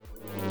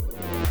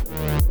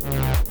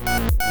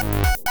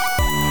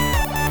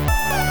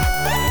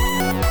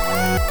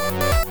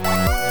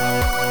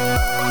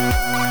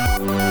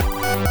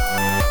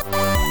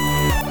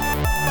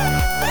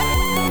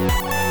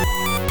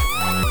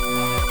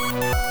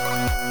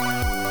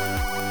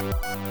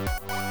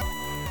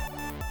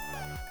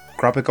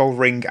Grab a gold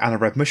ring and a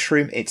red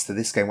mushroom. It's the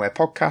This Game Where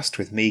podcast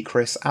with me,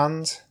 Chris,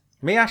 and...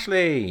 Me,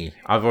 Ashley.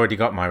 I've already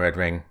got my red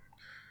ring.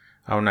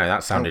 Oh no,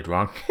 that sounded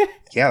wrong.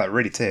 Yeah, that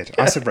really did.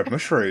 I said red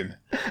mushroom.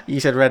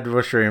 You said red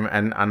mushroom,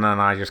 and then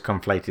I just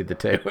conflated the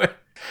two.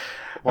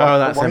 Why, oh,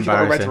 that's why embarrassing.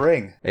 Have you got a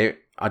red ring?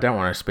 I don't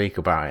want to speak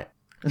about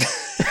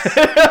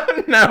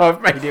it. No,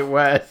 I've made it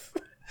worse.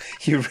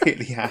 You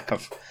really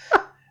have.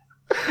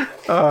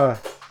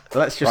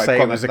 Let's just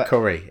say it was a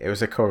curry. It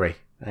was a curry.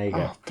 There you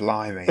go. Oh,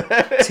 blimey.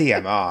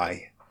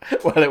 TMI.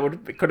 Well,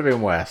 it could have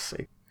been worse.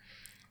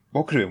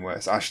 What could have been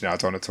worse? Actually, no, I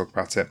don't want to talk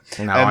about it.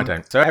 No, I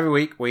don't. So every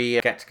week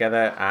we get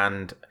together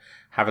and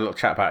have a little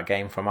chat about a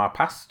game from our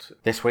past.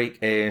 This week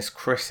is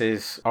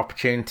Chris's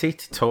opportunity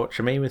to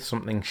torture me with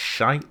something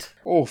shite.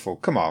 Awful.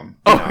 Come on.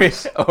 Be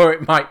nice. Or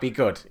it might be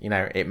good. You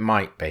know, it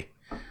might be.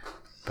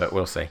 But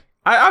we'll see.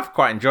 I've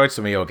quite enjoyed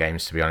some of your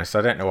games, to be honest.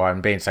 I don't know why I'm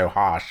being so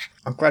harsh.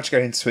 I'm glad you're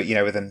going into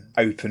it, with an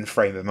open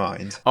frame of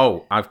mind.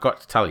 Oh, I've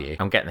got to tell you,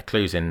 I'm getting the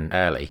clues in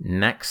early.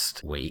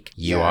 Next week,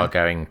 you are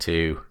going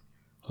to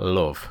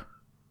love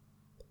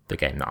the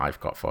game that I've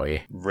got for you.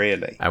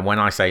 Really? And when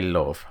I say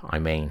love, I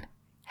mean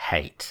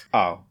hate.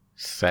 Oh.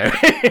 So,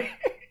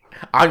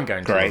 I'm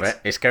going to love it.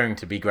 It's going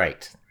to be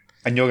great.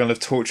 And you're going to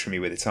torture me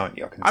with it, aren't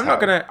you? I'm not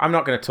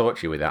going to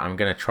torture you with it. I'm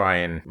going to try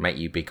and make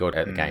you be good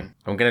at the game.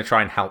 I'm going to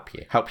try and help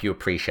you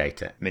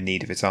appreciate it. I'm in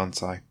need of it,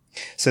 aren't I?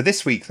 So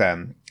this week,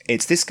 then,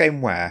 it's this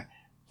game where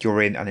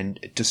you're in an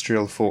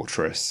industrial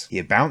fortress.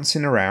 You're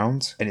bouncing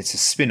around, and it's a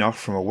spin-off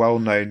from a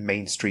well-known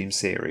mainstream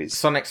series.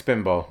 Sonic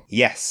Spinball.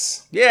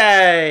 Yes.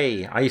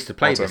 Yay! I used to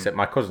play this at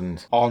my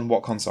cousin's. On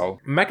what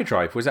console? Mega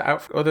Drive. Was it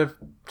out for other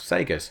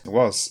Segas? It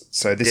was.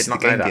 So this is the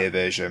Game Gear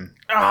version.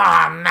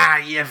 Oh, now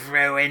you've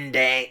ruined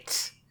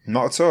it.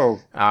 Not at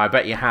all. I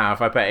bet you have.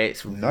 I bet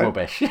it's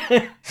rubbish.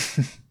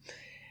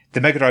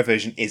 The Mega Drive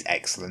version is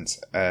excellent,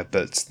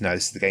 but no,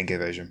 this is the Game Gear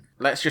version.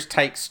 Let's just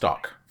take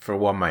stock for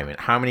one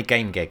moment. How many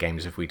Game Gear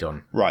games have we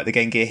done? Right, the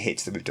Game Gear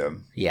hits that we've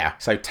done. Yeah.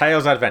 So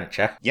Tails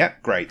Adventure.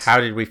 Yep, great. How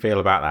did we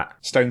feel about that?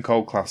 Stone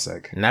Cold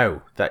Classic.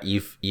 No, that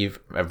you've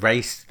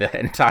erased the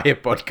entire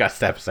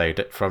podcast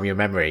episode from your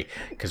memory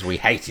because we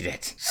hated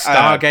it.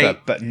 Stargate.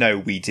 But no,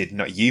 we did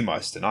not. You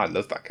must, and I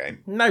love that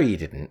game. No, you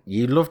didn't.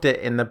 You loved it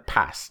in the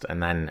past,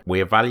 and then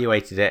we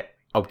evaluated it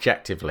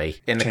objectively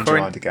in the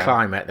current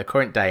climate, the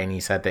current day, and he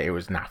said that it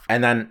was naff.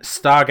 And then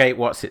Stargate,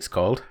 what's it's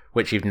called,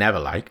 which you've never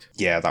liked.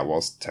 Yeah, that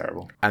was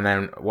terrible. And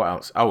then what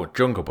else? Oh,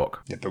 Jungle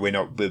Book. Yeah,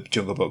 but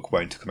Jungle Book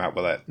won't come out,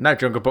 will it? No,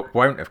 Jungle Book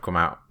won't have come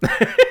out.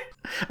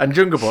 And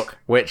Jungle Book,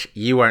 which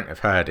you won't have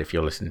heard if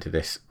you're listening to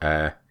this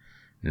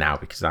now,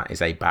 because that is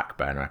a back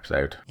burner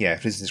episode. Yeah,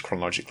 if this is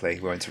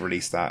chronologically, we're going to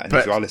release that. And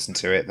if you are listening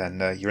to it,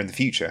 then you're in the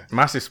future.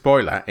 Massive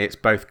spoiler, it's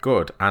both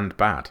good and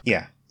bad.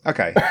 Yeah.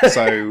 Okay,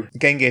 so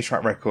Game Gear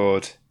track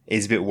record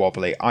is a bit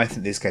wobbly. I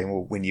think this game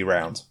will win you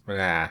round.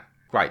 Yeah.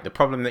 Right, the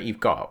problem that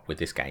you've got with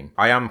this game,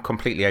 I am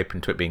completely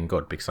open to it being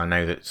good because I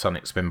know that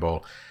Sonic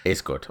Spinball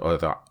is good, or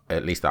that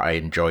at least that I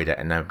enjoyed it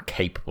and I'm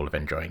capable of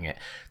enjoying it.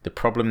 The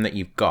problem that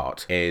you've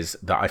got is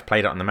that I've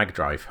played it on the Mega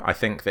Drive. I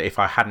think that if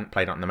I hadn't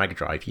played it on the Mega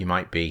Drive, you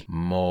might be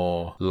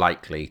more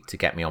likely to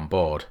get me on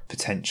board.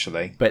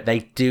 Potentially. But they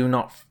do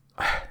not...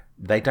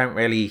 They don't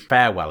really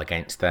fare well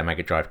against their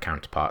Mega Drive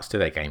counterparts, do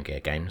they, Game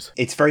Gear games?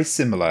 It's very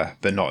similar,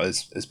 but not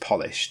as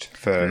polished,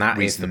 for and that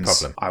reasons is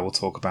the problem. I will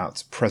talk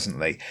about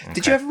presently. Okay.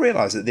 Did you ever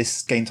realise that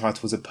this game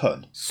title was a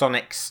pun?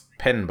 Sonic's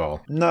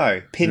Pinball.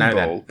 No,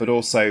 Pinball, but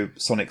also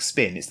Sonic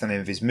Spin. It's the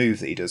name of his move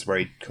that he does where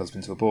he curls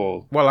into a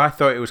ball. Well, I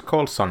thought it was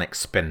called Sonic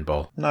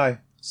Spinball. No.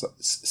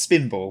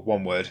 Spinball,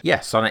 one word. Yeah,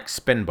 Sonic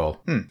Spinball.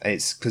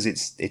 It's because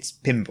it's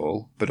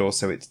pinball, but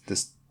also it's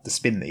the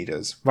spin that he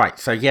does. Right,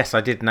 so yes, I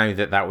did know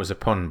that was a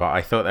pun, but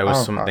I thought there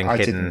was something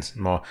hidden didn't.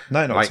 more.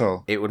 No, not at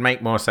all. It would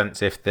make more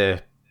sense if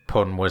the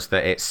pun was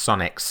that it's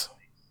Sonic's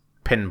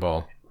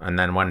Pinball, and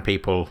then when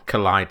people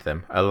allied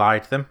them?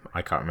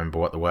 I can't remember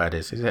what the word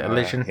is. Is it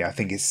elision? Yeah, I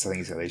think it's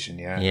elision,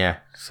 yeah. Yeah,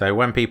 so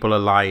when people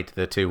allied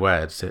the two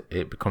words,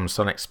 it becomes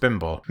Sonic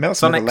Spinball.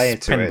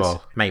 Sonic's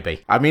Pinball,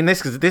 maybe. I mean,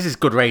 this is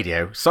good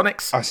radio.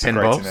 Sonic's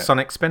Pinball,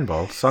 Sonic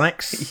Spinball,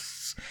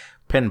 Sonic's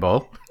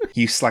Pinball.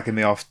 You slagging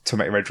me off to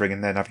make Red Ring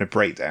and then having a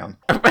breakdown.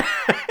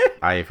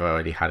 I've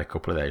already had a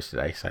couple of those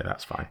today, so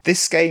that's fine.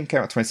 This game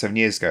came out 27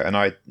 years ago, and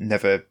I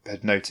never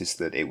had noticed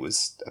that it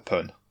was a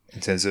pun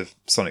in terms of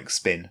Sonic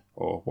Spin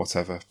or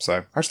whatever.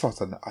 So I just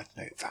thought I'd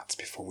note that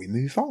before we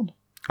move on.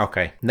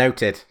 Okay,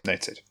 noted.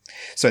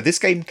 So this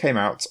game came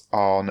out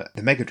on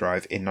the Mega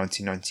Drive in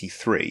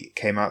 1993. It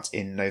came out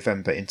in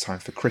November in time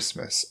for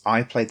Christmas.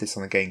 I played this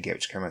on the Game Gear,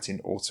 which came out in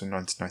autumn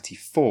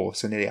 1994,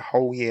 so nearly a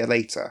whole year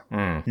later.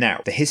 Now,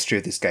 the history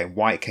of this game,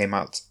 why it came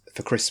out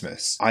for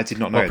Christmas, I did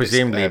not know. Well,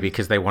 presumably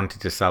because they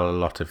wanted to sell a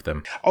lot of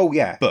them. Oh,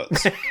 yeah,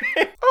 but...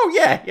 Oh,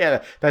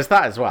 yeah, there's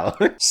that as well.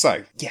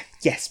 So,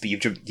 yes, but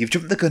you've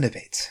jumped the gun a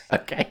bit.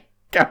 Okay,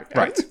 go.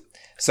 Right,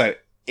 so...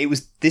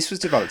 This was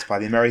developed by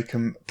the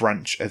American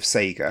branch of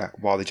Sega,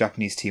 while the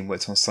Japanese team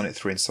worked on Sonic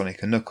 3 and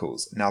Sonic &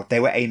 Knuckles. Now, they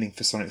were aiming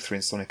for Sonic 3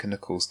 and Sonic &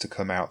 Knuckles to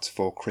come out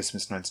for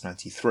Christmas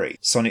 1993.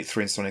 Sonic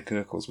 3 and Sonic &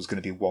 Knuckles was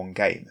going to be one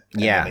game.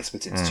 And then they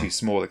split it into two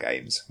smaller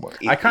games. Well,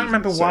 I can't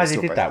remember why they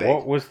did that. Big.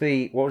 What was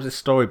the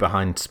story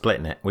behind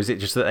splitting it? Was it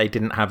just that they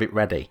didn't have it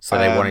ready, so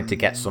they wanted to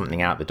get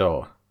something out the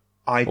door?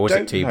 I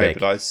don't know, big?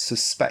 But I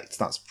suspect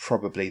that's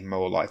probably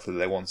more likely that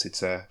they wanted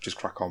to just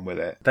crack on with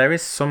it. There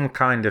is some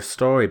kind of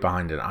story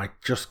behind it. I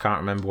just can't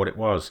remember what it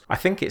was. I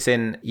think it's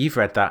in... You've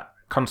read that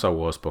Console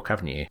Wars book,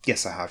 haven't you?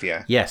 Yes, I have,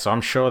 yeah. Yeah, so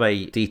I'm sure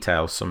they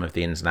detail some of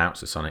the ins and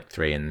outs of Sonic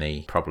 3 and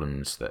the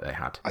problems that they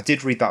had. I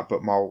did read that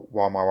book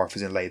while my wife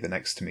was in labour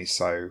next to me,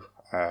 so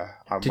I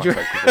focused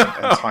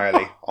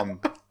entirely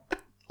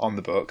on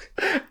the book.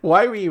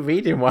 Why were you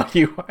reading while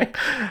you were...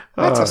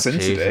 That's a sin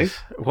to do.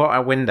 What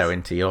a window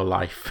into your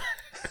life.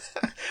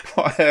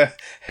 What,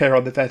 her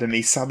on the bed and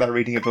me sat there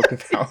reading a book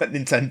about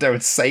Nintendo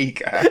and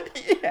Sega.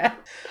 Yeah.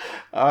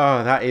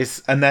 Oh, that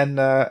is... And then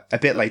a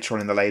bit later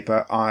on in the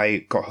labour,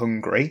 I got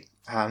hungry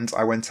and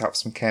I went out for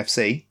some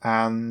KFC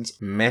and...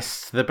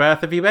 Missed the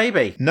birth of your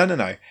baby? No.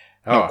 Not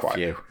quite.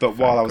 Phew. But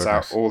while I was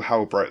out, all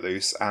hell broke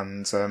loose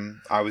and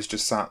I was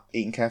just sat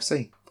eating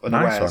KFC.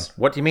 Unawares. Nice one.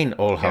 What do you mean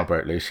all hell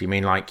broke loose? You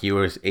mean like you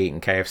was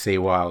eating KFC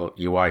while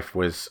your wife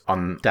was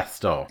on death's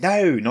door?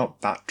 No,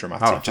 not that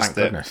dramatic. Oh, thank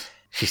goodness.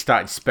 She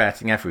started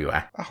spurting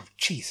everywhere. Oh,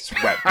 Jesus,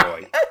 wet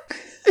boy.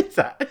 Is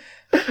that...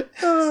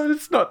 Oh,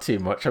 it's not too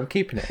much. I'm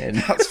keeping it in.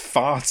 That's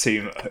far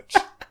too much.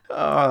 Oh,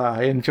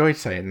 I enjoyed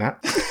saying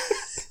that.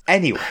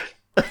 Anyway.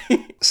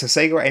 So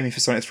Sega were aiming for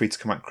Sonic 3 to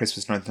come out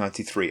Christmas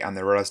 1993, and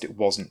they realised it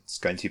wasn't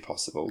going to be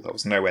possible. There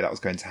was no way that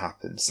was going to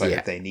happen. So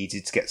they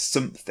needed to get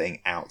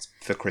something out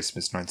for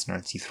Christmas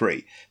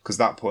 1993, because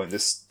at that point the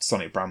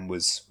Sonic brand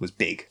was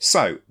big.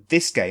 So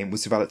this game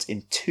was developed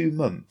in 2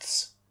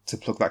 months to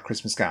plug that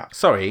Christmas gap.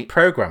 Sorry,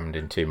 programmed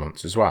in 2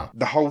 months as well.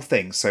 The whole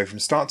thing, so from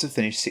start to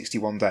finish,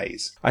 61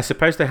 days. I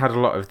suppose they had a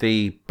lot of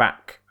the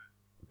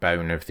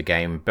backbone of the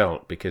game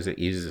built because it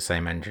uses the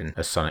same engine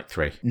as Sonic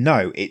 3.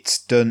 No, it's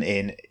done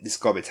in, this has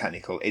got to be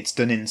technical, it's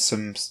done in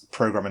some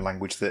programming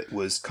language that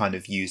was kind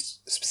of used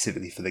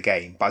specifically for the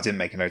game, but I didn't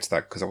make a note of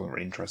that because I wasn't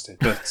really interested.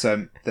 But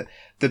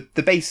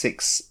the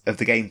basics of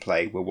the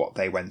gameplay were what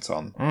they went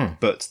on.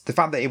 But the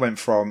fact that it went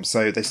from,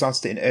 so they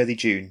started it in early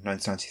June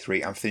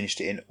 1993 and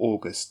finished it in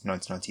August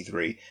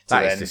 1993.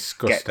 That is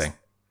disgusting.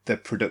 The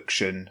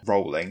production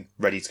rolling,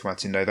 ready to come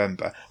out in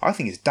November, I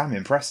think is damn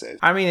impressive.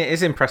 I mean, it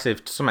is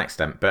impressive to some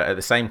extent, but at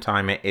the same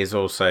time, it is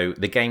also...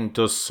 The game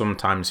does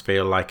sometimes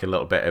feel like a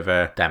little bit of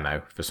a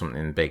demo for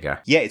something bigger.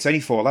 Yeah, it's only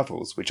 4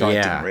 levels, which I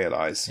didn't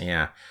realise.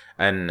 Yeah,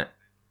 and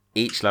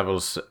each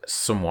level's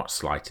somewhat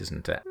slight,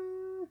 isn't it?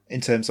 In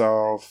terms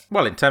of...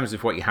 Well, in terms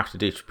of what you have to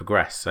do to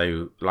progress.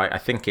 So, like, I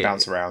think it...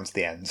 Bounce around to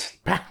the end.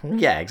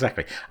 Yeah,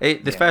 exactly.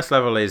 The first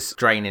level is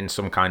draining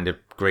some kind of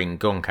green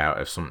gunk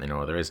out of something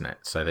or other, isn't it?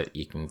 So that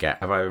you can get...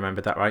 Have I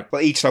remembered that right?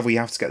 Well, each level you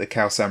have to get the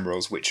Chaos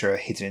Emeralds, which are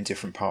hidden in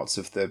different parts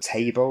of the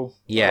table.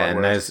 Yeah,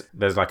 and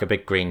there's like a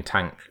big green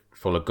tank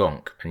full of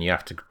gunk, and you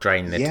have to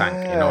drain the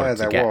tank in order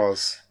to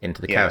get into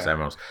the Chaos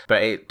Emeralds.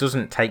 But it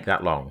doesn't take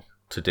that long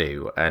to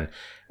do, and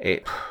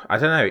I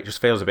don't know, it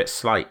just feels a bit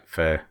slight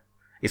for...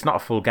 It's not a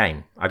full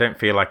game. I don't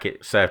feel like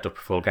it served up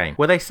a full game.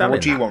 Were they selling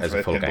what do you want as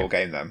from a full pinball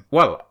game then?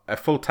 Well, a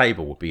full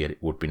table would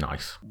be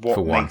nice.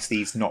 What makes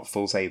these not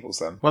full tables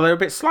then? Well, they're a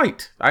bit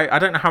slight. I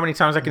don't know how many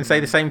times I can say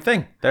the same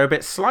thing. They're a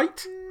bit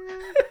slight.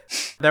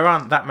 There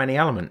aren't that many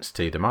elements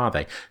to them, are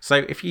they?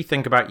 So if you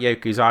think about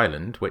Yoku's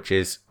Island, which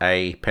is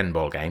a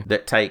pinball game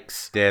that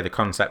takes the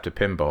concept of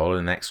pinball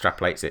and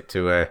extrapolates it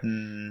to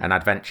an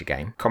adventure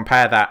game,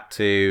 compare that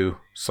to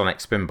Sonic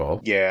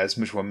Spinball. Yeah, it's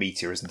much more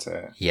meatier, isn't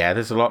it? Yeah,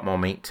 there's a lot more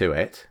meat to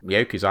it.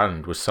 Yoku's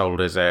Island was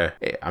sold as it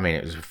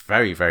was a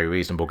very, very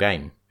reasonable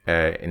game.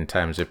 In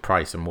terms of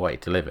price and what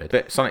it delivered.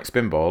 But Sonic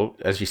Spinball,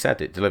 as you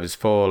said, it delivers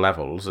 4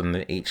 levels,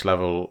 and each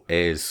level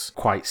is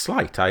quite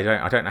slight. I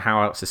don't know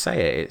how else to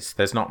say it.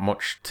 There's not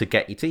much to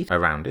get your teeth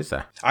around, is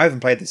there? I haven't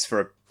played this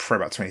for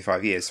about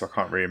 25 years, so I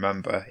can't really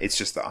remember. It's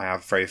just that I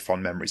have very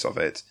fond memories of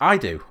it. I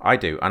do,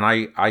 and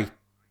I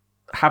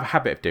have a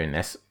habit of doing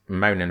this,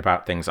 moaning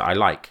about things that I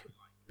like.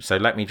 So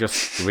let me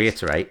just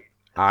reiterate,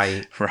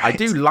 I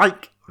do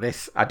like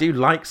this. I do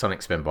like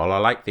Sonic Spinball. I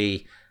like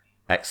the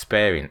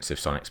experience of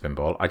Sonic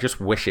Spinball. I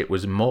just wish it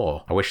was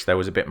more. I wish there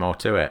was a bit more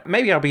to it.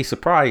 Maybe I'll be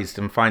surprised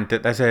and find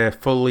that there's a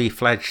fully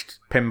fledged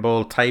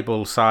pinball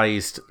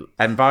table-sized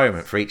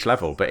environment for each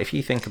level. But if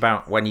you think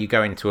about when you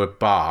go into a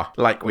bar,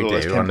 like we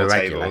do on the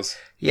regular, with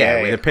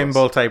a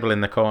pinball table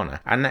in the corner,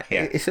 and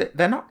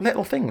they're not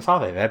little things, are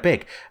they? They're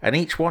big, and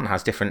each one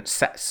has different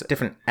sets,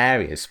 different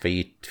areas for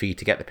you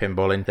to get the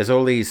pinball in. There's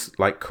all these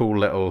like cool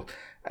little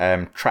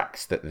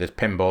tracks that the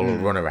pinball will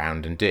run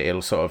around and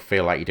it'll sort of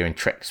feel like you're doing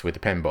tricks with the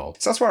pinball.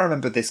 So that's why I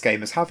remember this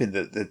game as having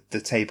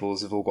the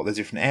tables have all got the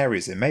different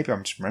areas in. Maybe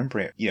I'm just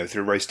remembering it,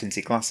 through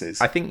rose-tinted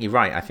glasses. I think you're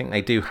right. I think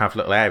they do have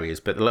little areas,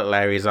 but the little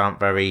areas aren't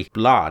very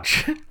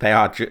large. They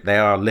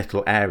are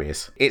little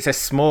areas. It's a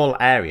small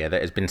area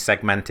that has been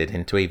segmented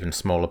into even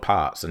smaller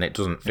parts, and it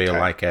doesn't feel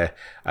like a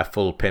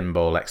full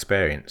pinball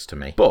experience to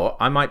me. But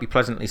I might be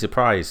pleasantly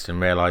surprised and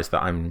realise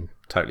that I'm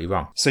totally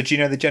wrong. So do you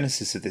know the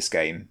genesis of this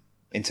game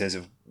in terms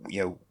of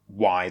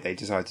why they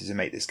decided to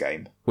make this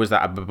game? Was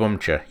that a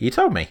babumcha? You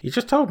told me. You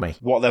just told me.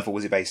 What level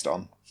was it based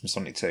on from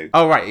Sonic 2?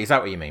 Oh, right. Is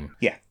that what you mean?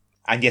 Yeah.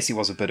 And yes, it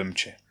was a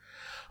badumcha.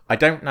 I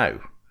don't know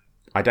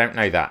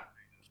that.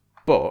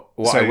 But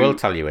what I will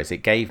tell you is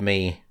it gave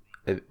me...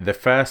 The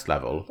first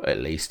level, at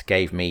least,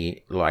 gave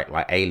me like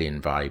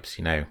Alien vibes,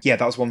 Yeah,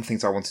 that was one of the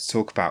things I wanted to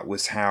talk about,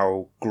 was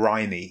how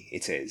grimy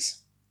it is.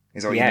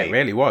 Is that what you mean? It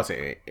really was.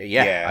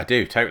 Yeah, I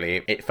do,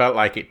 totally. It felt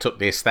like it took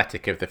the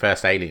aesthetic of the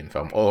first Alien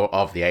film, or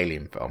of the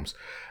Alien films,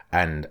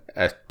 and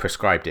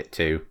prescribed it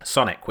to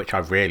Sonic, which I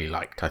really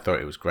liked. I thought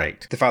it was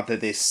great. The fact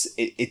that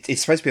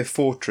it's supposed to be a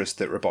fortress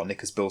that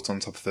Robotnik has built on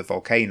top of a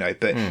volcano,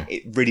 but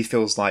it really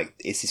feels like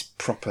it's this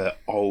proper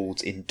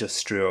old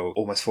industrial,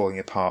 almost falling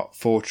apart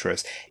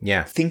fortress.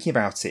 Yeah. Thinking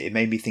about it, it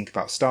made me think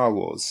about Star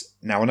Wars.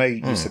 Now, I know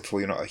you said before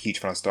you're not a huge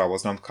fan of Star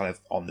Wars, and I'm kind of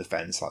on the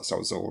fence, like Star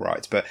Wars is all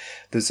right, but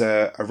there's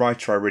a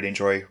writer I really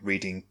enjoy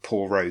reading,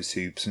 Paul Rose,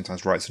 who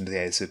sometimes writes under the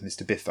alias of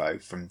Mr. Biffo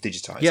from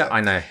Digitizer. Yeah,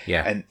 I know,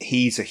 yeah. And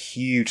he's a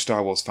huge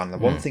Star Wars fan. And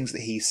one of the things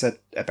that he said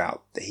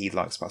about that he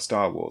likes about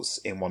Star Wars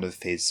in one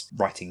of his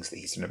writings that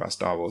he's done about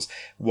Star Wars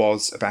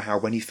was about how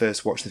when he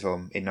first watched the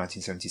film in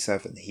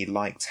 1977, he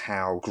liked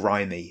how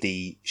grimy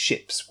the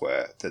ships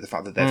were, that the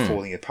fact that they're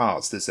falling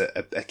apart. So there's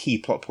a key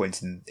plot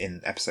point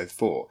in episode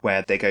 4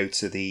 where they go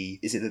to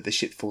is it that the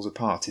ship falls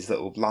apart, his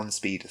little land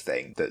speeder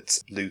thing that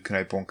Luke and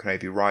Obi-Wan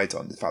Kenobi ride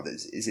on, the fact that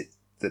is it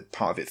that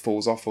part of it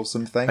falls off or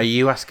something? Are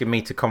you asking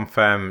me to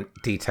confirm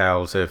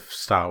details of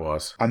Star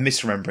Wars? I'm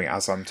misremembering it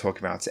as I'm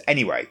talking about it.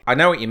 Anyway. I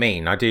know what you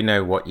mean. I do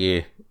know what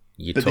you're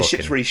but the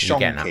ship's really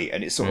shonky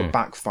and it sort of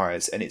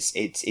backfires, and it's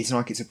not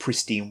like it's a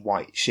pristine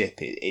white ship.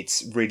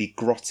 It's really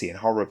grotty and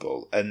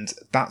horrible, and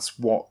that's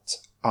what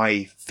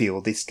I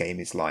feel this game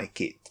is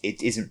like.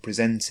 It isn't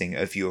presenting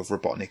a view of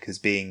Robotnik as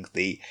being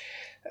the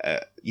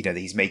that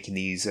he's making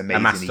these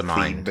amazingly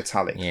clean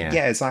metallic.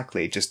 Yeah,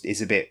 exactly. It just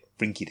is a bit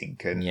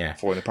rinky-dink and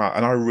falling apart,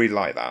 and I really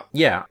like that.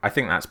 Yeah, I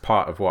think that's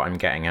part of what I'm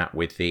getting at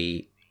with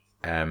the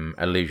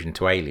allusion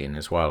to Alien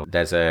as well.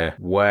 There's a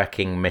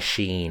working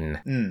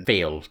machine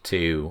feel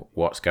to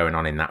what's going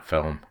on in that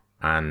film,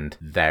 and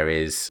there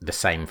is the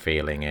same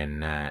feeling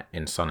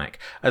in Sonic,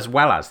 as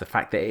well as the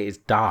fact that it is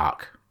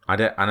dark.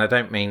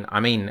 I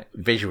mean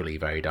visually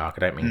very dark.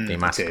 I don't mean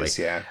thematically. It is,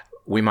 yeah.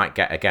 We might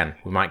get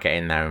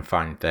in there and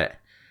find that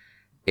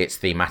it's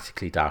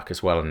thematically dark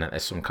as well, and that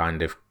there's some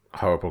kind of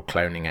horrible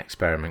cloning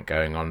experiment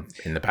going on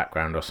in the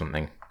background or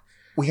something.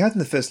 We had in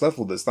the first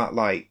level, there's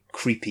that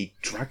creepy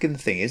dragon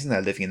thing, isn't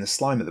there, living in the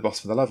slime at the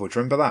bottom of the level? Do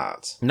you remember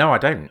that? No, I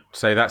don't.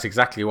 So that's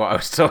exactly what I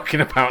was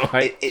talking about.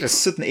 It's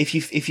suddenly,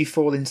 if you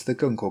fall into the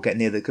gunk or get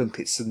near the gunk,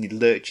 it suddenly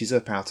lurches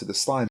up out of the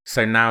slime.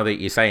 So now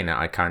that you're saying it,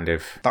 I kind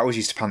of... That always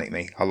used to panic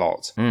me a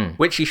lot.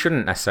 Which you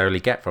shouldn't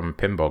necessarily get from a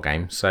pinball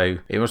game, so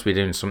it must be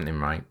doing something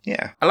right.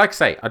 Yeah. Like I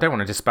say, I don't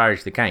want to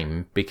disparage the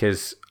game,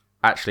 because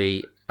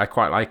actually I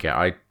quite like it.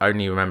 I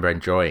only remember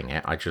enjoying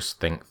it. I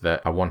just think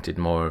that I wanted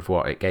more of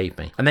what it gave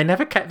me. And they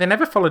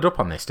never followed up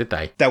on this, did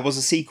they? There was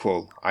a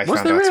sequel I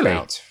found out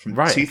about from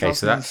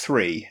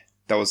 2003.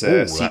 There was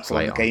a sequel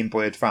on the Game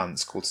Boy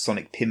Advance called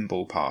Sonic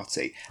Pinball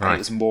Party. And it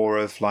was more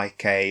of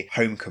like a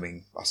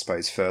homecoming, I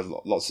suppose, for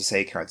lots of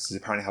Sega characters.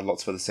 It apparently had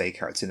lots of other Sega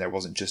characters in there. It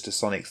wasn't just a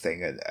Sonic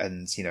thing.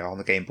 And on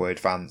the Game Boy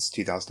Advance,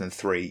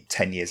 2003,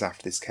 10 years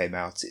after this came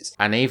out.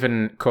 And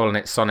even calling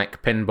it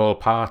Sonic Pinball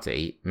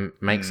Party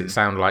makes it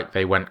sound like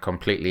they went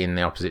completely in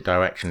the opposite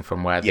direction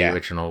from where the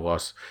original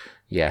was.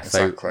 Yeah,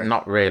 exactly. So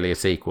not really a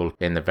sequel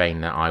in the vein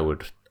that I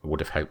would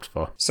have hoped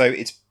for. So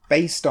it's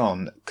based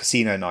on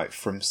Casino Night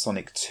from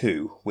Sonic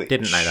 2. Which,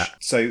 didn't know that.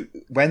 So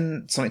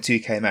when Sonic 2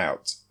 came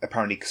out,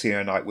 apparently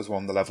Casino Night was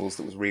one of the levels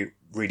that was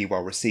really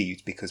well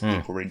received because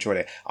people really enjoyed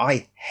it.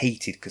 I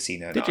hated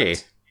Casino Night. Did you?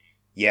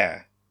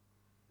 Yeah.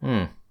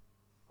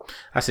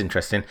 That's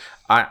interesting.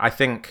 I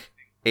think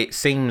it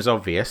seems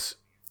obvious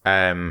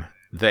that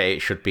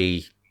it should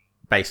be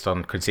based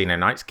on Casino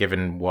Nights,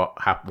 given what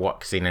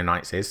Casino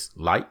Nights is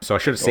like. So I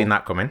should have seen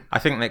that coming. I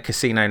think that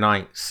Casino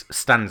Nights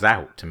stands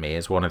out to me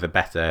as one of the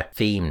better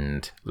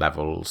themed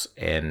levels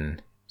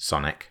in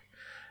Sonic.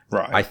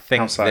 Right. I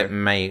think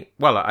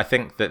I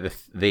think that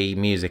the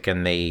music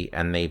and the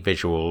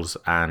visuals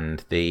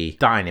and the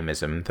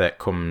dynamism that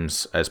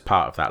comes as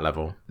part of that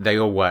level, they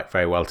all work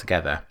very well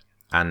together,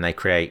 and they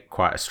create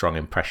quite a strong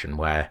impression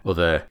where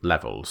other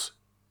levels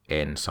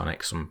in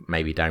Sonic, some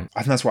maybe don't. I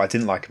think that's what I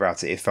didn't like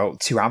about it. It felt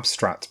too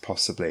abstract,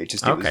 possibly. It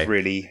was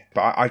really...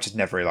 But I just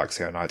never really liked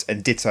Casino Night.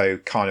 And ditto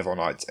Carnival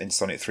Night in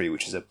Sonic 3,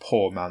 which is a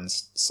poor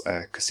man's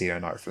Casino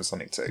Night from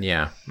Sonic 2.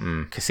 Yeah.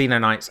 Casino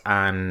Nights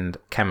and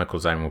Chemical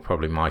Zone were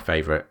probably my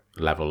favourite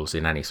levels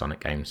in any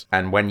Sonic games.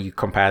 And when you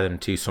compare them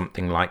to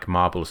something like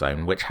Marble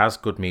Zone, which has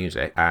good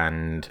music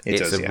and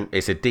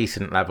it's a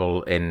decent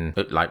level in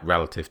like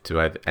relative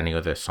to any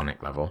other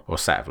Sonic level or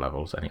set of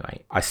levels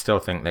anyway, I still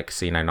think that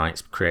Casino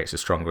Nights creates a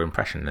stronger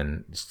impression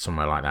than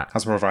somewhere like that.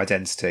 Has more of an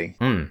identity.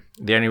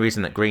 The only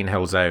reason that Green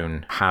Hill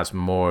Zone has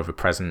more of a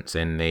presence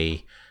in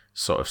the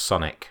sort of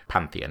Sonic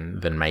pantheon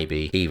than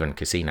maybe even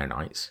Casino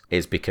Nights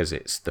is because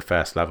it's the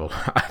first level,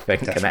 I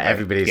think, and that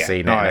everybody's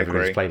seen it and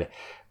everybody's played it.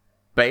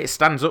 But it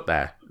stands up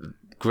there.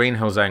 Green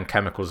Hill Zone,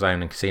 Chemical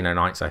Zone, and Casino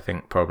Nights, I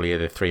think, probably are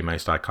the three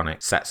most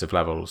iconic sets of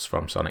levels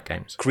from Sonic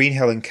games. Green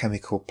Hill and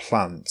Chemical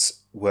Plant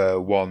were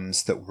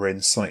ones that were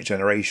in Sonic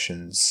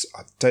Generations.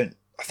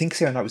 I think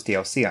Casino Night was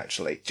DLC,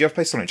 actually. Do you ever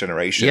play Sonic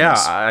Generations? Yeah,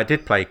 I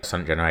did play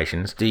Sonic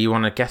Generations. Do you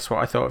want to guess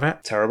what I thought of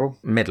it? Terrible?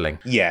 Middling.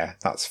 Yeah,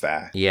 that's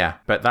fair. Yeah,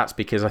 but that's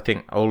because I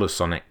think all of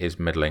Sonic is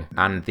middling.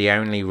 And the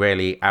only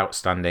really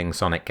outstanding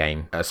Sonic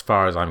game, as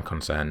far as I'm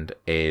concerned,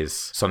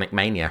 is Sonic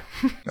Mania.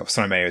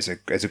 Sonic Mania is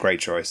a great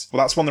choice.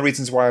 Well, that's one of the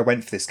reasons why I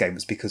went for this game,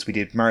 was because we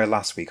did Mario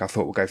last week. I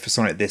thought we'll go for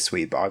Sonic this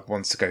week, but I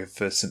wanted to go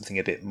for something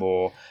a bit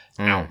more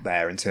out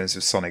there in terms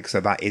of Sonic.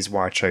 So that is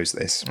why I chose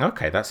this.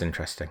 Okay, that's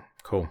interesting.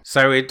 Cool.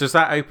 So does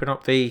that open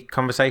up the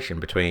conversation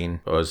between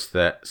us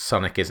that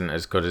Sonic isn't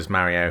as good as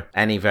Mario,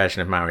 any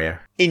version of Mario?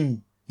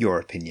 In your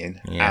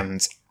opinion,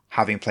 and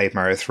having played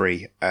Mario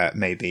 3,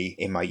 maybe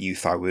in my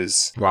youth I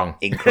was wrong,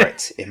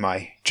 incorrect in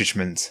my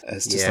judgment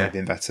as to Sonic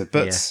being better.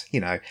 But,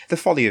 the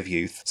folly of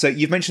youth. So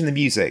you've mentioned the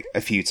music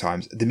a few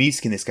times. The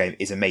music in this game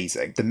is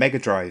amazing. The Mega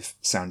Drive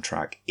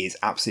soundtrack is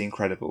absolutely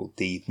incredible.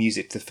 The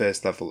music to the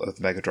first level of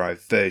the Mega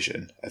Drive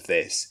version of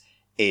this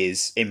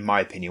is, in my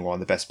opinion, one of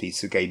the best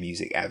pieces of game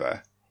music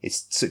ever.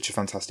 It's such a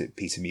fantastic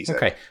piece of music.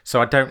 Okay,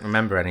 so I don't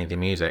remember any of the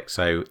music,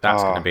 so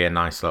that's going to be a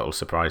nice little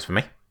surprise for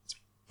me.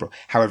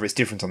 However, it's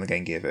different on the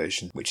Game Gear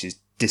version, which is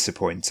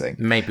disappointing.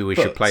 Maybe we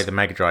should play the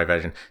Mega Drive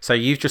version. So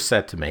you've just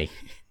said to me,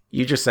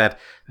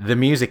 the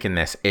music in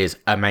this is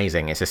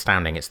amazing. It's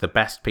astounding. It's the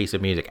best piece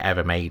of music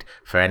ever made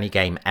for any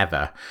game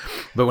ever.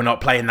 But we're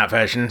not playing that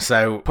version,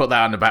 so put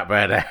that on the back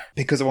burner.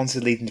 Because I wanted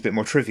to lead into a bit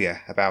more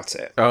trivia about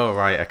it. Oh,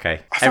 right,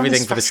 okay.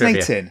 Everything for the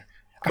trivia.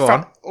 I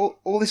found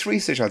all this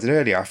research I did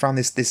earlier. I found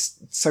this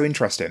so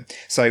interesting.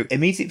 So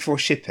immediately before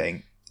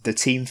shipping, the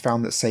team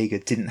found that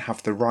Sega didn't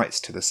have the rights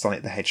to the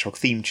Sonic the Hedgehog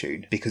theme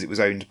tune because it was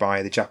owned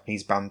by the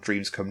Japanese band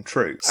Dreams Come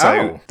True.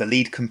 So the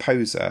lead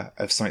composer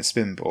of Sonic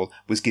Spinball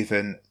was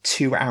given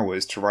 2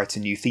 hours to write a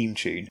new theme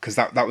tune because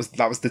that was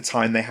the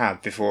time they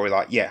had before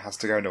it has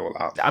to go and all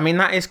that. I mean,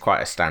 that is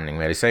quite astounding,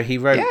 really. So he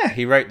wrote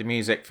the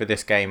music for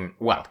this game.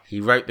 Well, he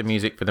wrote the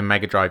music for the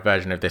Mega Drive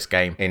version of this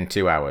game in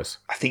 2 hours.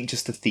 I think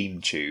just the theme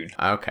tune.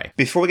 Okay.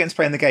 Before we get into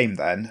playing the game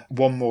then,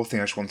 one more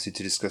thing I just wanted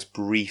to discuss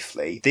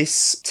briefly.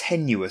 This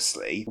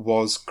tenuously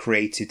was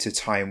created to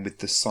tie in with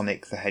the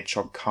Sonic the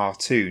Hedgehog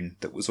cartoon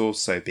that was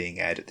also being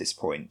aired at this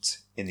point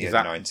in the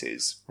early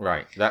 90s.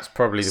 Right, that's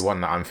probably the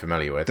one that I'm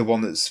familiar with. The one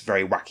that's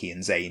very wacky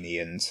and zany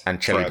and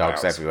chili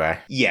dogs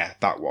everywhere. Yeah,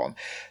 that one.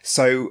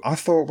 So I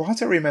thought, I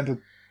don't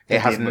remember.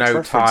 It has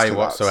no tie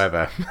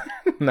whatsoever.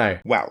 No.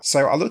 Well,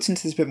 so I looked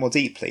into this a bit more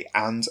deeply,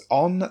 and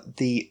on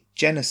the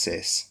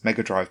Genesis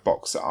Mega Drive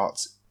box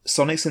art,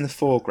 Sonic's in the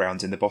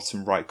foreground in the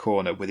bottom right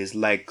corner with his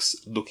legs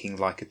looking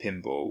like a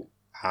pinball.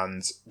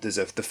 And there's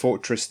the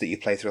fortress that you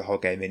play through the whole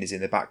game in is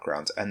in the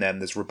background, and then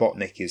there's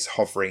Robotnik is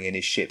hovering in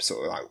his ship,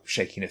 sort of like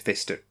shaking a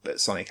fist at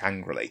Sonic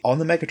angrily. On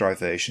the Mega Drive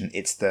version,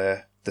 it's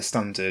the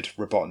standard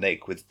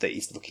Robotnik with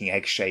he's looking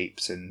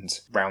egg-shaped and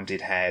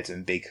rounded head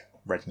and big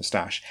red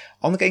moustache.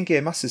 On the Game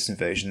Gear Master System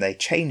version, they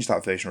changed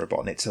that version of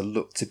Robotnik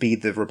to be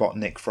the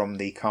Robotnik from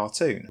the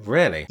cartoon.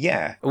 Really?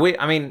 Yeah.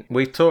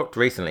 We've talked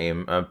recently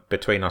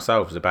between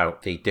ourselves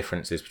about the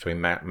differences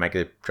between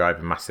Mega Drive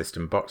and Master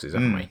System boxes,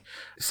 haven't we?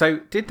 So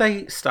did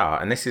they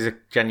start, and this is a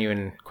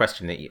genuine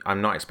question that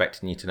I'm not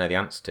expecting you to know the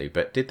answer to,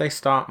 but did they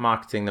start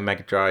marketing the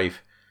Mega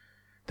Drive,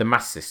 the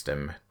Master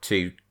System,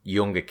 to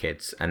younger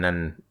kids, and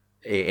then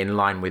in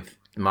line with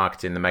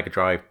marketing the Mega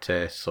Drive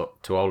to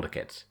older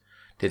kids?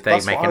 Did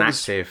they make an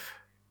active...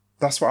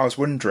 That's what I was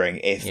wondering,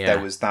 if there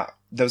was that...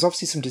 There was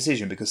obviously some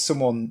decision because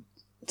someone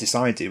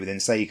decided within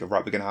Sega,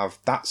 right, we're going to have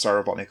that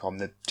Star Robotnik on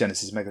the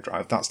Genesis Mega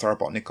Drive, that Star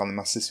Robotnik on the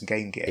Master System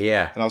Game Gear.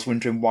 Yeah. And I was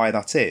wondering why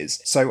that is.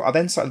 So I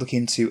then started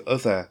looking into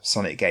other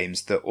Sonic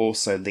games that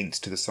also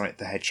linked to the Sonic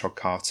the Hedgehog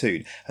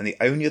cartoon. And the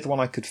only other one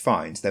I could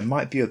find, there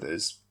might be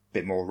others, a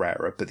bit more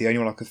rarer, but the only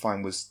one I could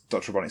find was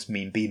Dr. Robotnik's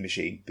Mean Bean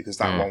Machine, because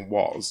that one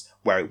was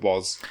where it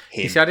was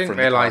him. You see, I didn't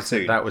realise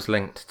that was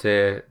linked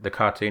to the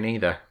cartoon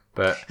either.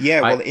 But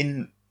yeah, well,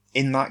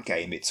 in that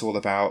game, it's all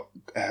about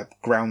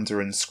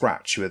Grounder and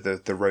Scratch, who are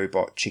the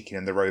robot chicken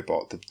and the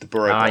robot, the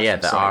robot. Ah, yeah,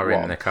 that are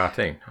in the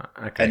cartoon.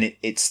 Okay, and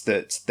it's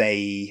that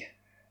they've.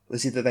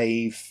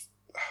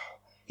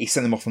 he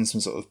sent them off on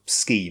some sort of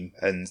scheme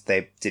and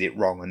they did it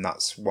wrong, and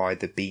that's why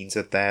the beans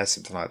are there,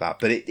 something like that.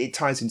 But it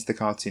ties into the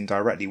cartoon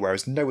directly,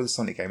 whereas no other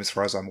Sonic game, as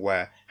far as I'm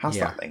aware, has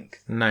that link.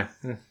 No,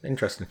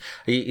 interesting.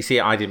 You see,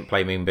 I didn't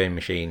play Mean Bean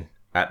Machine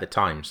at the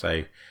time,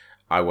 so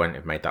I wouldn't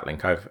have made that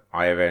link. I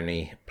have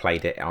only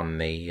played it on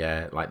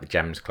the like the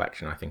Gems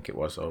collection, I think it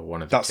was, or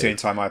one of the That's two, the only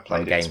time I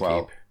played it as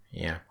well.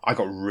 Yeah, I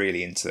got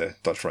really into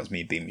Dr. Ron's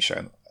Mean Bean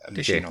Machine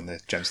on the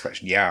Gems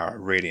collection. Yeah, I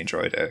really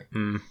enjoyed it.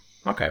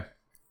 Okay,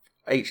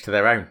 each to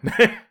their own.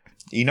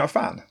 You're not a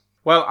fan?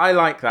 Well, I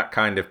like that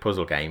kind of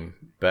puzzle game,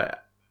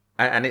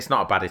 and it's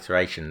not a bad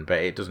iteration, but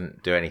it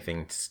doesn't do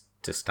anything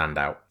to stand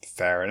out.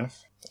 Fair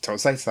enough. That's what I'll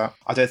say to that.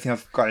 I don't think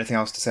I've got anything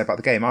else to say about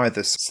the game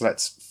either, so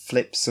let's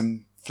flip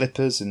some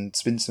flippers and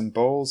spin some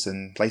balls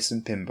and play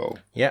some pinball.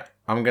 Yeah,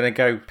 I'm going to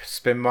go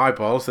spin my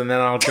balls and then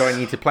I'll join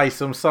you to play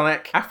some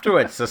Sonic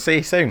afterwards. So see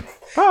you soon.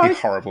 Bye. You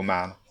horrible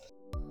man.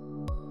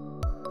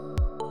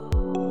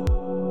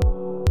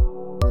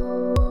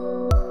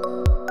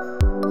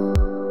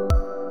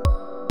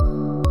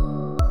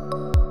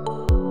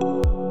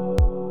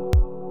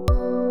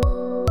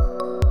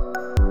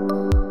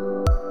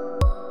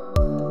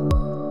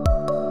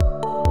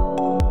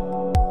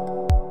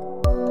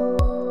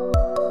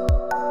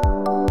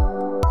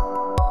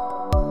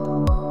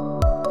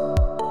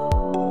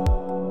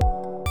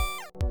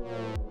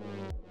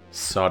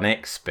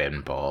 Sonic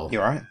Spinball.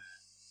 You alright?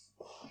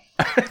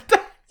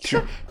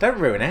 Don't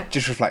ruin it.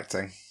 Just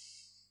reflecting.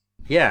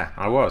 Yeah,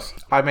 I was.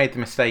 I made the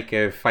mistake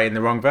of playing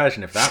the wrong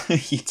version of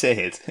that. You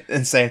did.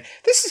 And saying,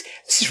 this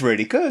is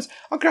really good.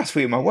 I'm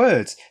grasping my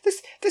words.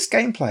 This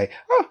gameplay.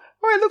 Oh,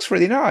 it looks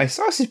really nice.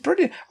 Oh, this is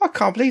brilliant. I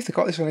can't believe they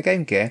got this on a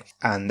Game Gear.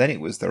 And then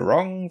it was the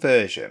wrong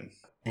version.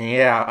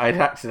 Yeah, I'd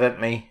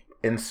accidentally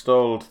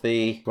installed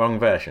the wrong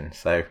version.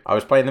 So I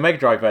was playing the Mega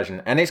Drive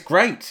version, and it's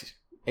great.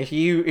 If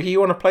you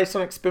want to play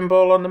Sonic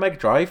Spinball on the Mega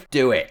Drive,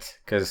 do it,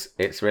 because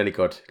it's really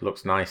good. It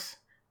looks nice,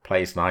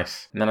 plays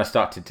nice. And then I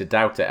started to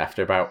doubt it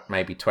after about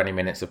maybe 20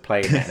 minutes of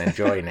playing it and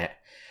enjoying it.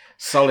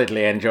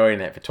 Solidly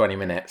enjoying it for 20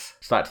 minutes.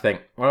 Started to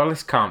think, well,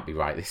 this can't be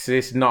right. This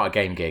is not a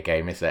Game Gear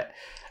game, is it?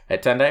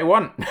 It turned out it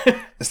wasn't.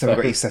 So we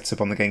got you set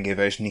up on the Game Gear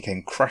version. You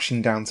came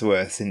crashing down to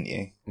earth, didn't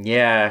you?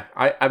 Yeah,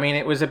 I mean,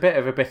 it was a bit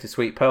of a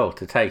bittersweet pill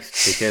to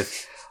taste,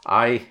 because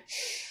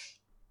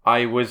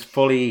I was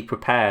fully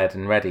prepared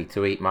and ready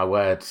to eat my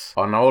words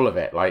on all of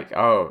it. Like,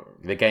 oh,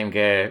 the Game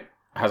Gear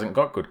hasn't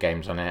got good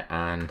games on it,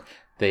 and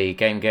the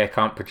Game Gear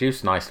can't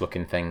produce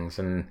nice-looking things,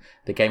 and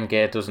the Game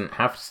Gear doesn't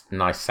have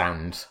nice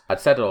sounds. I'd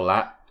said all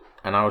that,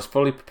 and I was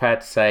fully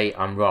prepared to say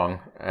I'm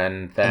wrong,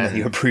 and then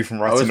you were proven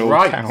right on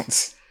all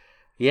counts.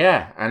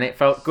 Yeah, and it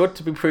felt good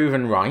to be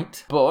proven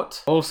right,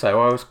 but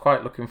also I was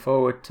quite looking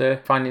forward to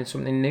finding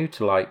something new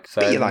to like.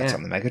 So you liked it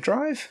on the Mega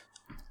Drive?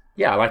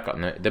 Yeah, I like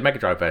it. The Mega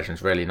Drive version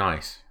is really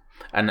nice.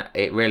 And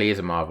it really is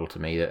a marvel to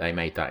me that they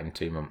made that in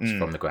 2 months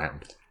from the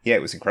ground. Yeah,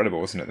 it was incredible,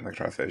 wasn't it, the Mega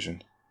Drive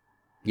version?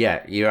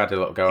 Yeah, you had a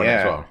lot going on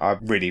as well. I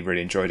really,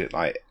 really enjoyed it.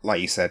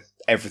 Like you said,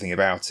 everything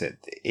about it.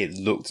 It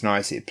looked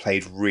nice. It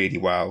played really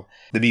well.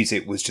 The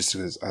music was just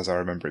as I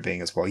remember it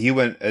being as well. You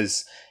weren't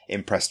as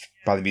impressed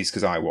by the music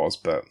as I was,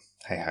 but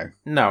hey-ho.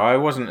 No, I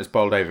wasn't as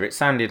bowled over. It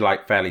sounded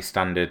like fairly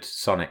standard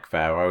Sonic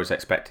fare. I was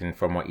expecting,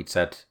 from what you'd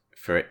said,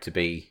 for it to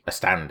be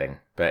astounding,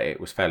 but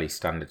it was fairly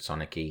standard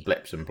Sonic-y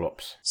blips and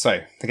blops. So,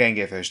 the Game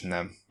Gear version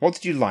then. What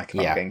did you like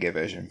about the Game Gear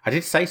version? I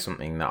did say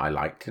something that I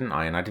liked, didn't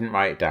I? And I didn't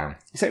write it down.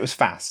 You said it was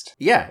fast?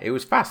 Yeah, it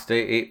was fast.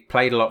 It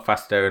played a lot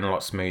faster and a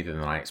lot smoother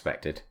than I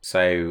expected.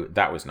 So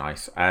that was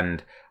nice.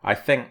 And I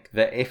think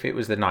that if it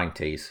was the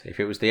 90s, if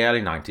it was the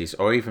early 90s,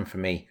 or even for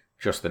me,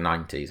 just the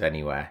 90s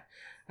anywhere,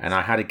 and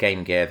I had a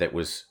Game Gear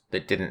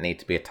that didn't need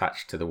to be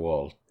attached to the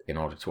wall in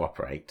order to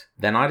operate,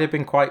 then I'd have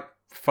been quite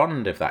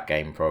fond of that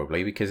game,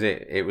 probably, because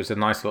it was a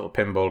nice little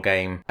pinball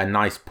game, a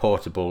nice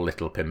portable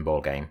little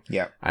pinball game.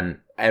 Yeah. And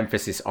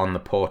emphasis on the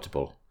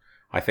portable.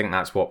 I think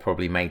that's what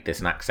probably made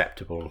this an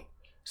acceptable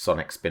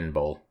Sonic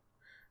Spinball.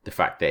 The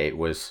fact that it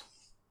was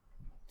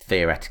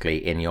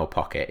theoretically in your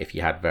pocket if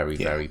you had very,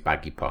 very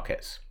baggy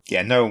pockets.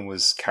 Yeah, no one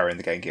was carrying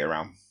the Game Gear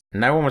around.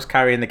 No one was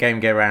carrying the Game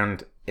Gear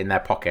around in their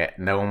pocket.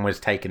 No one was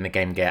taking the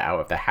Game Gear out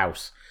of their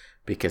house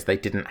because they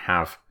didn't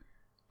have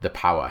the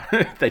power.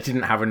 They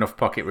didn't have enough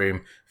pocket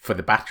room for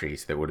the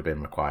batteries that would have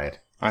been required.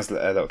 I had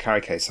a little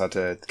carry case, had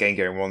the Game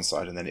Gear on one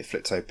side, and then it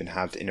flipped open,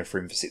 had enough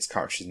room for 6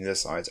 cartridges on the other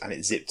side, and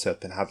it zipped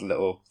up and had a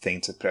little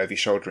thing to put over your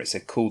shoulder. It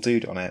said "Cool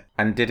Dude" on it.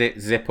 And did it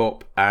zip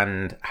up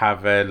and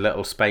have a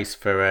little space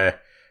for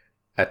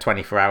a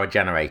 24-hour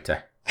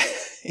generator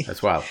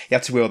as well? You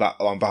had to wheel that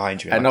along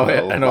behind you. An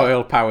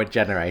oil-powered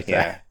generator.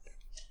 Yeah.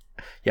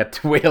 You had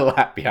to wheel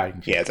that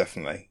behind you. Yeah,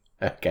 definitely.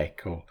 Okay,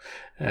 cool.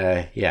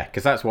 Yeah,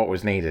 because that's what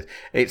was needed.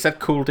 It said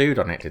 "Cool Dude"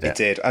 on it, did it? It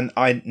did, and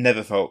I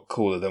never felt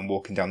cooler than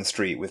walking down the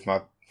street with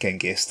my Game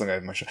Gear slung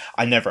over my shoulder.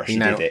 I never actually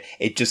did it.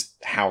 It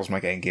just housed my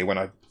Game Gear when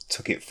I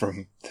took it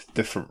from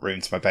the front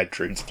room to my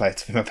bedroom to play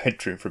it in my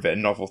bedroom for a bit of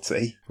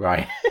novelty.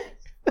 Right.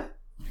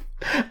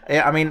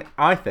 Yeah, I mean,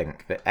 I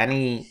think that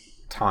any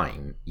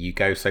time you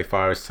go so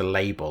far as to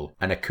label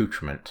an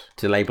accoutrement,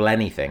 to label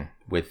anything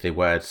with the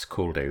words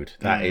cool dude.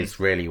 That is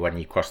really when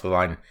you cross the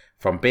line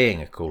from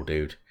being a cool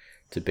dude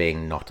to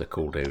being not a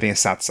cool dude. Being a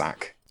sad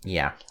sack.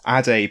 Yeah. I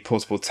had a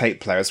portable tape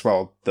player as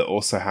well that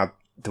also had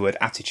the word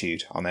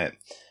attitude on it.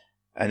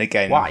 And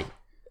again... Why?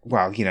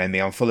 Well, you know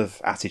me, I'm full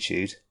of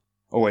attitude.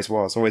 Always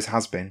was, always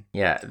has been.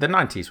 Yeah, the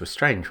 90s were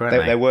strange, weren't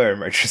they? They were in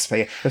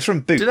retrospect. It was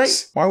from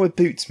Boots. Why were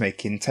Boots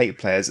making tape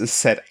players that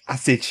said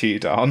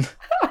attitude on?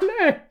 I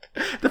know.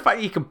 The fact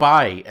that you could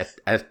buy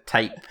a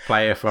tape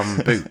player from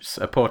Boots,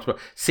 a portable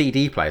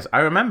CD players. I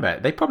remember,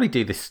 they probably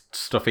do this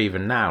stuff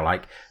even now.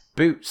 Like,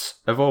 Boots,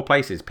 of all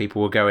places,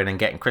 people will go in and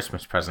getting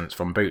Christmas presents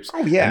from Boots.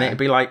 Oh, yeah. And it'd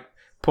be like,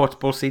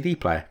 portable CD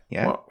player.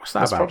 Yeah. What's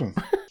that about?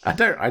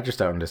 The I just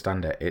don't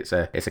understand it. It's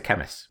a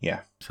chemist.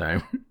 Yeah.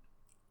 So...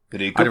 I'd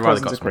have rather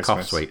got some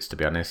cough sweets, to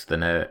be honest,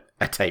 than a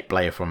tape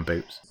player from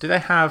Boots. Do they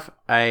have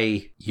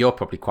you're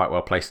probably quite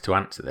well placed to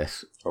answer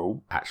this,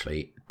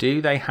 actually.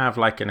 Do they have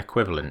like an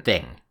equivalent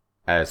thing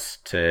as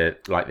to,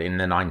 like in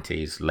the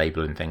 90s,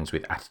 labelling things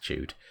with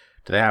attitude?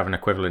 Do they have an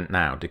equivalent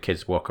now? Do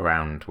kids walk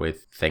around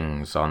with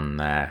things on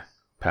their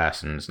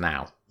persons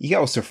now? You get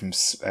all stuff from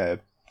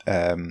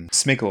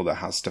Smiggle that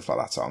has stuff like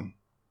that on.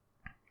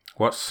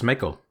 What's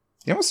Smiggle?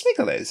 You know what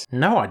Smiggle is?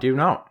 No, I do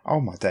not.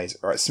 Oh my days.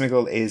 All right,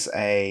 Smiggle is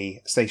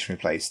a stationery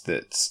place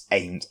that's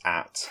aimed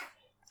at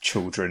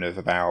children of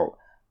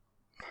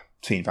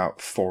between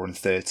about 4 and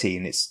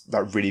 13. It's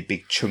like really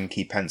big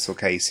chunky pencil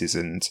cases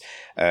and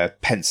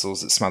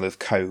pencils that smell of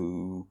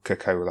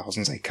Coca-Cola. I was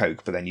going to say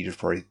Coke, but then you'd have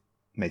probably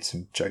made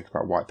some joke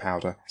about white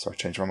powder, so I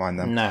changed my mind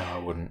then. No, I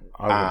wouldn't.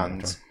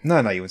 No,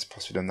 you wouldn't have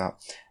possibly done that.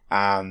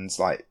 And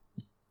like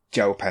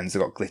gel pens that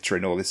got glitter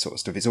and all this sort of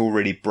stuff. It's all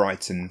really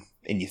bright and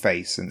in your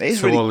face, and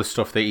it's really all the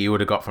stuff that you would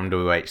have got from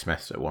W.H.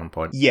 Smith's at one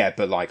point. Yeah,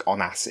 but like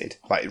on acid,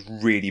 like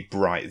really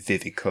bright,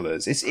 vivid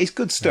colours. It's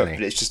good stuff, Really?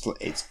 But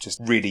it's just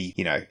really,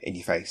 you know, in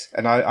your face.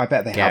 And I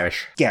bet they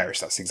Garish. have garish.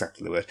 That's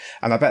exactly the word.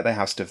 And I bet they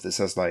have stuff that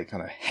says like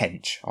kind of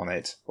hench on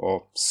it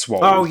or swole.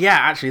 Oh yeah,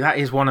 actually, that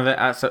is one of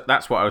the.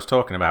 That's what I was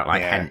talking about,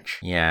 like Yeah. hench.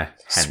 Yeah,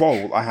 hench.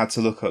 Swole. I had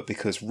to look up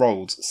because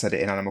Rold said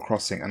it in Animal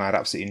Crossing, and I had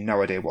absolutely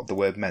no idea what the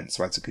word meant,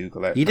 so I had to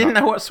Google it. You didn't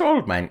know what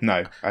swole meant?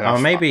 No. And Oh,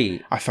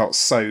 maybe I felt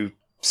so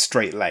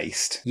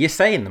straight-laced. you're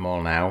saying them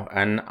all now,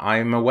 and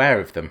I'm aware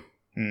of them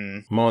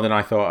more than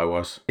I thought I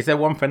was. Is there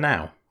one for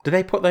now? Do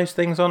they put those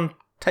things on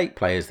tape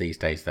players these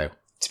days, though?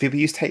 Do people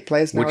use tape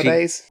players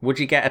nowadays? Would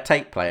you get a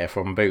tape player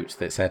from Boots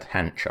that said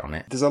hench on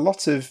it? There's a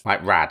lot of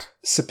Like rad.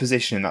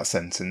 supposition in that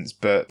sentence,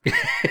 but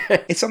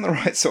it's on the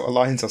right sort of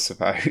lines, I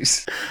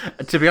suppose.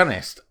 To be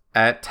honest,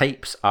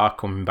 tapes are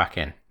coming back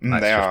in.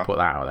 Let's they just are. put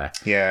that out there.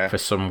 Yeah. For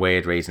some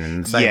weird reason.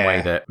 In the same Yeah.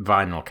 way that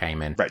vinyl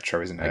came in.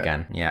 Retro, isn't it?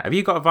 Again, yeah. Have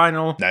you got a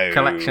vinyl No.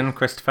 collection,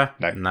 Christopher?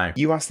 No.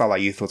 You asked that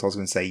like you thought I was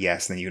going to say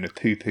yes, and then you're going to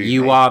poo-poo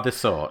You me. are the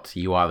sort.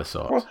 You are the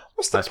sort. Well,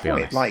 what's the Let's be point?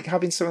 honest. Like,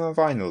 having something on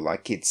vinyl,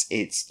 like,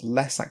 it's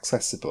less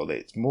accessible,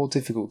 it's more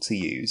difficult to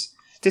use.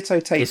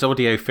 Ditto tape. It's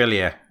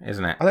audiophilia,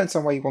 isn't it? I don't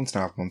understand why you want to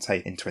have them on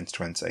tape in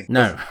 2020.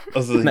 No.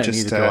 Other than No,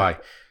 just, neither do I.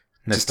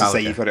 just to say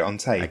Nostalgia. you've got it on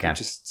tape. Again. It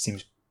just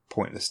seems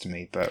pointless to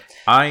me, but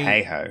I,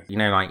 hey-ho. you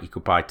know, like you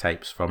could buy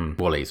tapes from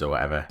Woolies or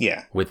whatever.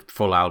 Yeah. With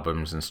full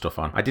albums and stuff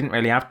on. I didn't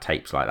really have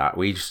tapes like that.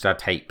 We just had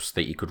tapes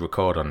that you could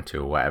record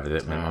onto or whatever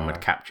that my mum had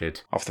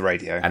captured. Off the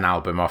radio. An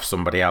album off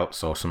somebody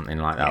else or something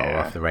like that, or Yeah.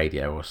 off the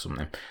radio or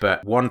something.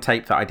 But one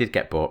tape that I did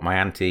get bought, my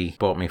auntie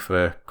bought me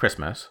for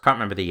Christmas. Can't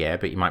remember the year,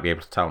 but you might be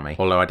able to tell me.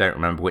 Although I don't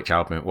remember which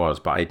album it was,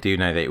 but I do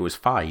know that it was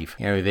Five.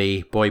 You know,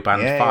 the boy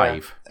band Yeah,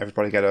 Five. yeah.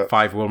 Everybody get up.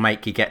 Five will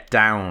make you get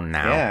down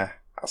now. Yeah.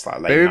 That's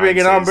like late Baby, bring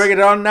it on, 90s. bring it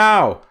on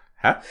now.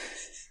 Huh?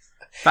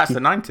 That's the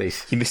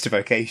 90s. You missed a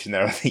vocation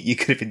there. I think you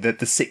could have been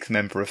the sixth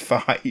member of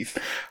Five.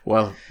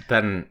 Well,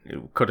 then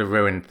it could have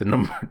ruined the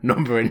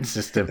numbering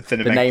system, the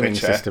naming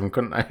nomenclature. system,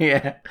 couldn't I?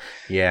 Yeah.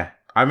 Yeah.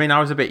 I mean, I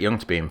was a bit young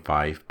to be in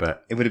Five,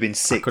 but It would have been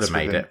six could have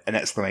made with it. an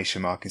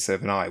exclamation mark instead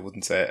of an I,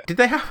 wouldn't it? did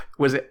they have?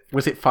 Was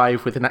it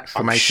Five with an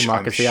exclamation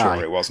mark I'm as the sure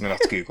I? it was. I'm going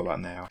to have to Google that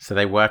now. So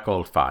they were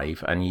called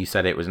Five, and you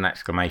said it was an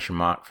exclamation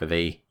mark for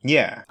the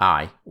Yeah.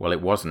 I. Well,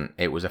 it wasn't.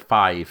 It was a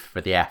 5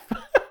 for the F.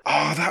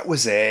 Oh, that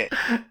was it.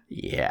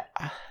 Yeah.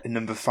 And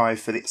number 5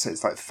 for the... So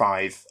it's like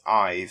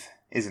 5-Ive,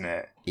 isn't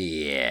it?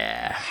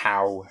 Yeah.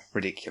 How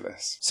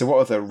ridiculous. So what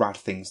other rad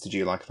things did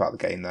you like about the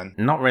game then?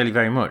 Not really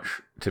very much,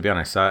 to be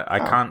honest. I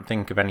can't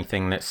think of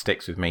anything that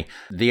sticks with me.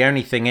 The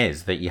only thing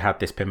is that you had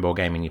this pinball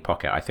game in your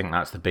pocket. I think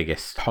that's the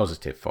biggest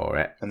positive for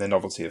it. And the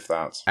novelty of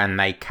that. And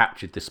they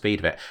captured the speed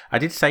of it. I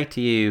did say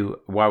to you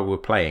while we were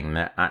playing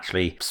that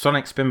actually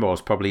Sonic Spinball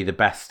is probably the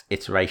best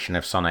iteration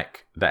of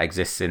Sonic that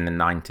exists in the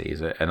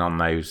 90s, and on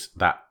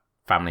that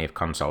family of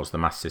consoles, the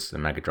Master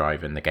System, the Mega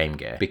Drive, and the Game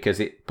Gear, because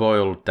it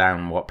boiled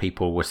down what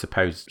people were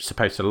supposed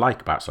to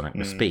like about Sonic,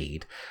 the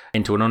speed,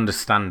 into an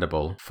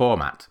understandable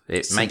format.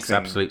 It makes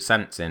absolute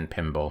sense in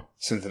pinball.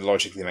 Something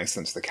logically makes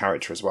sense to the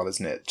character as well,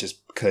 isn't it?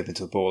 Just curve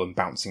into a ball and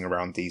bouncing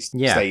around these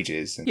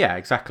stages. And, Yeah,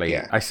 exactly.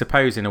 Yeah. I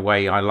suppose in a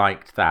way I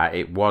liked that.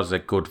 It was a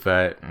good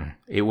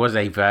it was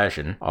a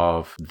version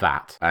of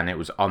that, and it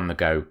was on the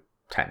go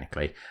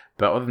technically.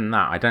 But other than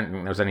that, I don't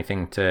think there was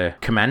anything to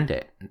commend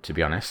it, to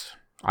be honest.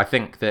 I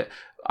think that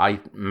I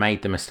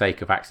made the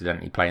mistake of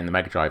accidentally playing the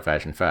Mega Drive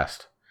version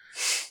first.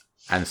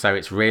 And so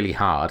it's really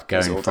hard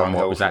going from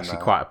what was actually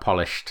quite a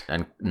polished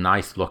and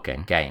nice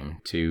looking game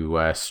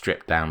to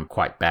stripped down,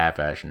 quite bare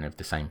version of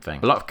the same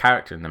thing. A lot of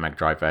character in the Mega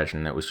Drive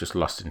version that was just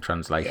lost in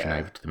translation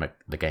over to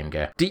the Game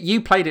Gear.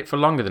 You played it for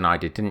longer than I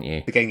did, didn't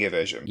you? The Game Gear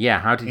version. Yeah,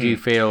 how did you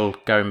feel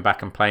going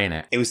back and playing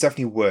it? It was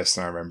definitely worse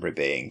than I remember it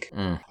being.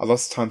 I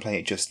lost the time playing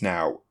it just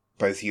now.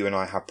 Both you and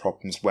I had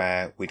problems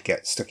where we'd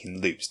get stuck in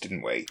loops,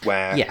 didn't we?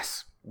 Where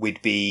yes.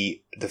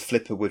 The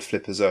flipper would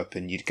flip us up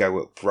and you'd go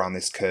up around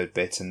this curved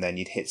bit and then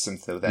you'd hit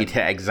something. Then you'd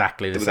hit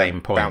exactly the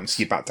same point.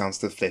 You'd back down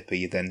to the flipper,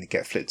 you'd then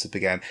get flipped up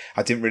again.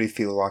 I didn't really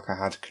feel like I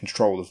had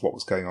control of what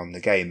was going on in the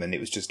game, and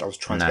it was just, I was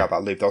trying to get out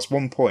that loop. There was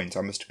one point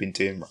I must have been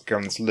going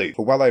on this loop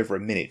for well over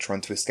a minute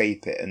trying to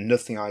escape it, and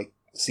nothing I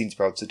seemed to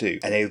be able to do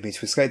enabled me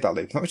to escape that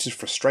loop. And that was just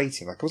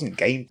frustrating. Like, I wasn't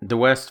game. The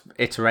worst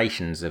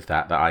iterations of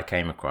that I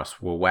came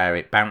across were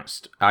where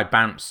I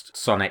bounced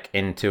Sonic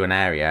into an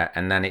area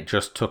and then it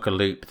just took a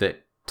loop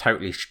that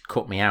totally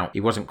cut me out. He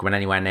wasn't going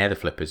anywhere near the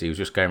flippers. He was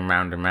just going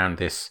round and round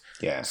this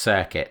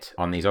circuit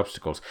on these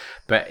obstacles.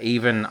 But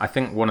even, I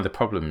think one of the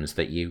problems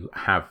that you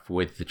have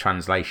with the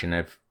translation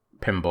of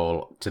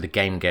Pinball to the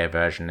Game Gear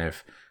version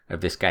of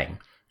this game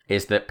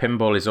is that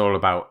Pinball is all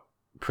about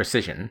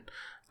precision,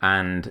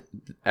 and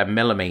a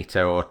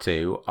millimetre or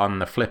two on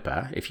the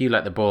flipper, if you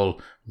let the ball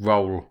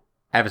roll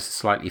ever so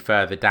slightly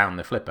further down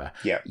the flipper,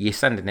 you're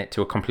sending it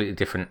to a completely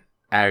different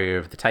area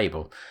of the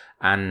table.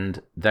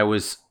 And there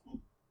was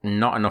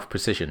not enough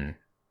precision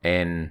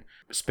in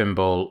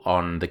Spinball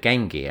on the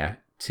Game Gear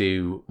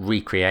to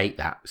recreate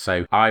that.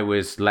 So I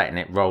was letting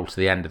it roll to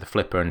the end of the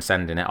flipper and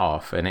sending it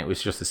off, and it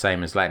was just the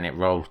same as letting it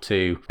roll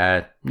to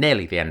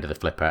nearly the end of the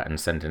flipper and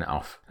sending it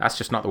off. That's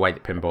just not the way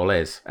that Pinball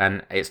is,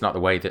 and it's not the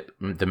way that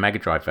the Mega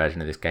Drive version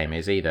of this game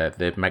is either.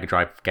 The Mega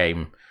Drive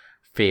game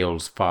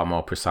feels far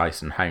more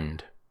precise and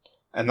honed.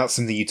 And that's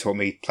something you taught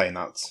me playing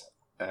that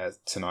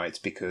tonight,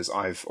 because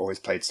I've always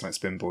played Sonic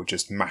Spinball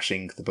just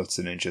mashing the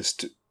button and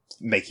just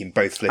making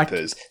both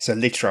flippers. So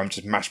literally I'm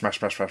just mash.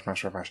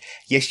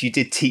 Yes, you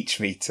did teach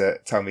me to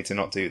tell me to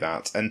not do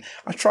that, and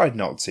I tried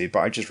not to, but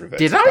I just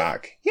reverted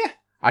back. Yeah.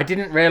 I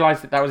didn't realise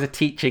that was a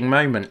teaching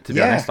moment, to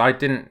be honest.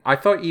 I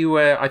thought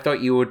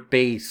you would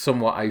be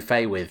somewhat au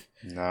fait with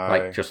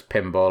like just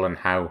pinball and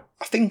how.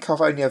 I think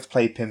I've only ever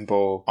played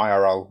pinball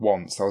IRL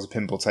once. There was a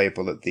pinball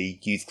table at the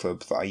youth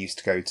club that I used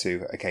to go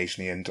to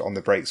occasionally, and on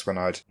the breaks when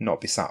I'd not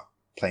be sat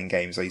playing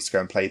games, I used to go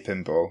and play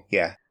pinball.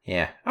 Yeah.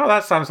 Yeah. Oh,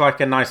 that sounds like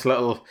a nice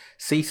little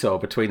seesaw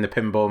between the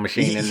pinball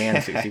machine and the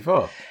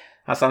N64.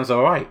 That sounds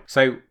all right.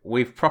 So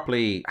we've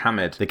properly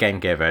hammered the Game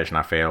Gear version,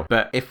 I feel.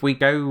 But if we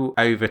go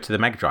over to the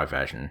Mega Drive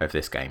version of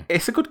this game,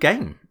 it's a good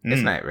game,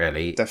 isn't it,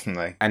 really?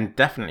 Definitely. And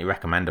definitely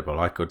recommendable.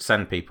 I could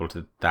send people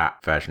to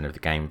that version of the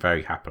game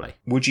very happily.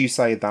 Would you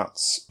say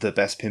that's the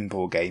best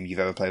pinball game you've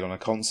ever played on a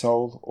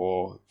console,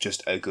 or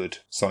just a good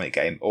Sonic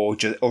game, or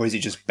is it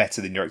just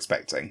better than you're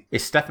expecting?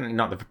 It's definitely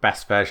not the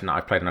best version that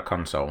I've played on a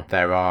console.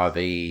 There are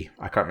I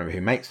can't remember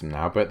who makes them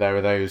now, but there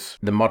are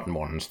the modern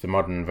ones, the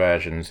modern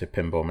versions of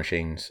pinball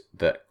machines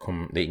that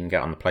you can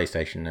get on the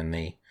PlayStation and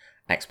the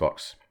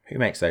Xbox. Who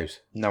makes those?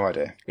 No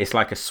idea. It's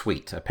like a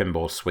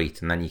pinball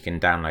suite, and then you can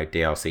download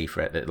DLC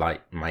for it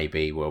that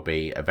maybe will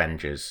be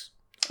Avengers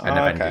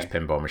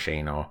pinball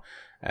machine, or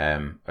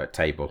a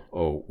table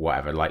or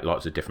whatever, like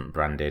lots of different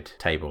branded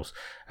tables.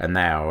 And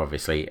they are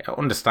obviously,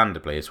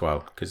 understandably as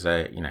well, because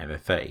they're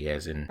 30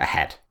 years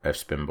ahead of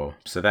Spinball.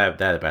 So they're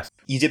the best.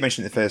 You did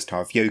mention in the first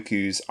half,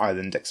 Yoku's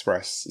Island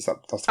Express.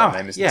 That's the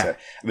name, isn't it?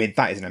 I mean,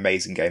 that is an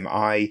amazing game.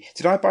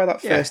 Did I buy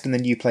that first and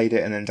then you played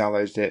it and then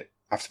downloaded it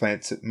after playing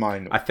it to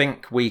mine? I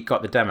think we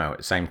got the demo at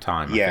the same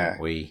time. Yeah. I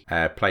think we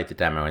played the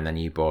demo and then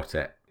you bought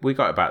it. We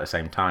got it about the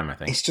same time, I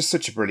think. It's just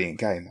such a brilliant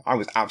game. I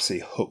was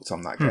absolutely hooked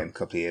on that game a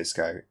couple of years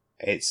ago.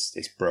 It's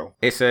brilliant.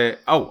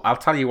 I'll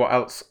tell you what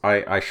else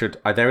I should.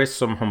 There is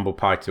some humble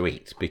pie to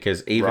eat,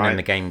 because even in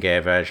the Game Gear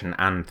version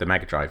and the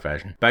Mega Drive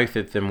version, both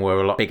of them were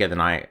a lot bigger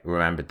than I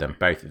remembered them.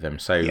 Both of them.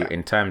 So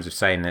in terms of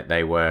saying that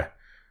they were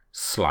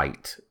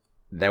slight,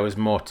 there was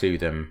more to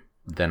them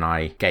than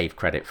I gave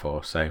credit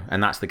for. So,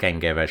 and that's the Game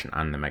Gear version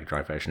and the Mega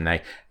Drive version.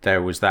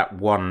 There was that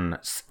one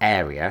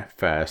area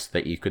first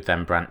that you could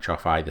then branch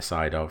off either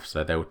side of.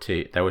 So there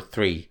were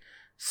 3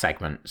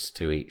 segments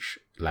to each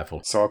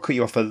level. So I'll cut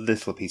you off a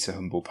little piece of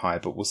humble pie,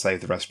 but we'll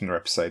save the rest from the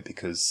episode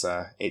because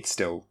it's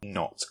still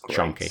not great.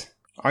 Chunky.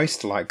 I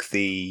used to like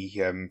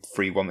the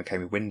free one that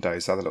came with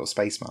Windows, that had a little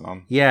spaceman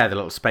on. Yeah, the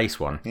little space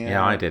one.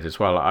 Yeah, I did as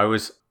well. I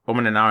was and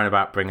ahhing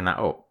about bringing that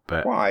up,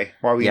 but why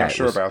were you not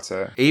sure about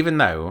it? Even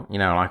though,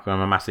 like, I'm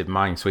a massive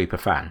Minesweeper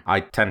fan, I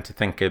tend to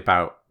think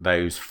about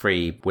those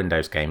free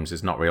Windows games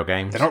as not real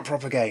games. They're not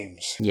proper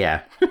games.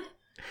 Yeah.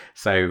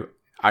 So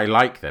I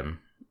like them,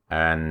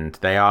 and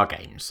they are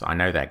games. I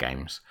know they're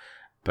games.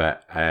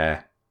 But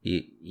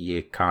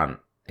you can't.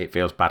 It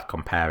feels bad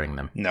comparing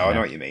them. No, I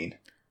know what you mean.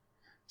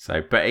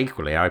 So, but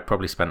equally, I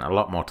probably spent a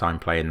lot more time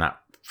playing that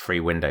free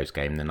Windows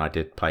game than I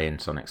did playing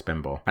Sonic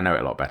Spinball. I know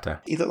it a lot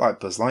better. He looked like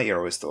Buzz Lightyear, I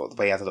always thought, the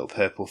way he had a little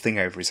purple thing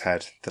over his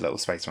head, the little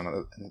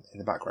spaceman in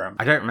the background.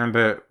 I don't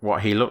remember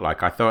what he looked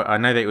like. I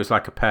know that it was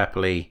like a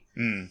purpley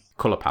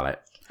colour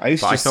palette. I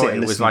thought it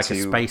was like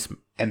a space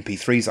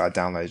MP3s I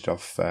downloaded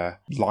off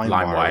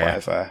LimeWire or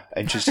whatever,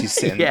 and just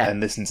sit and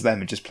listen to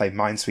them and just play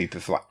Minesweeper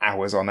for like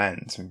hours on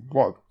end.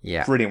 What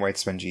a brilliant way to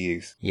spend your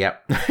youth.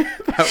 Yep,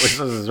 that was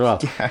us as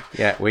well.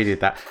 Yeah, we did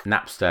that.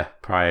 Napster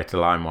prior to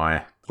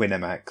LimeWire.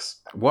 WinMX.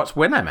 What's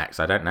WinMX?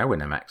 I don't know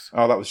WinMX.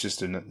 Oh, that was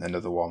just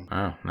another one.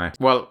 Oh, no.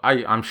 Well,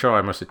 I'm sure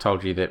I must have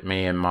told you that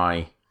me and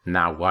my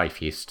now wife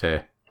used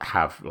to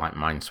have like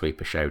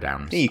Minesweeper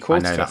showdowns. Yeah, I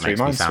know that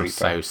makes me sound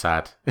so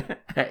sad.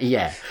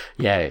 yeah,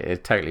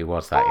 it totally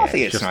was that. I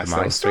think it's just a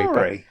nice little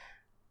story.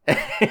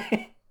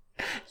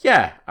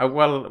 Yeah,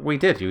 well, we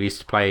did. We used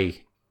to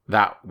play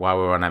that while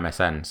we were on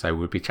MSN, so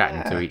we'd be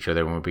chatting to each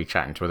other and we'd be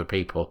chatting to other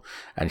people,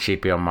 and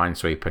she'd be on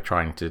Minesweeper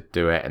trying to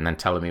do it and then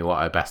telling me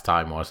what her best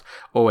time was.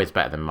 Always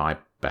better than my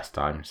best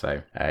time.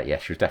 So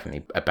she was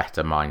definitely a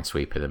better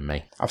Minesweeper than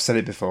me. I've said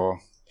it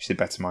before. She's a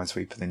better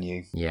Minesweeper than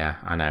you. Yeah,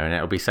 I know, and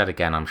it'll be said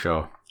again, I'm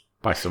sure.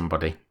 By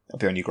somebody. I'll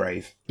be on your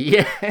grave.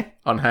 Yeah,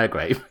 on her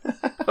grave.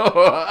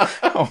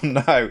 Oh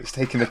no, it's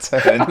taking a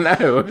turn.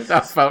 No,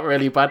 that felt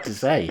really bad to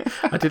say.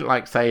 I didn't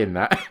like saying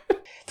that.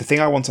 The thing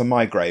I want on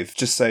my grave,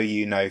 just so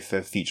you know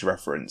for future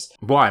reference.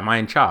 Why? Am I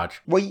in charge?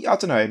 Well, I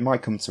don't know, it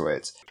might come to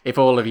it. If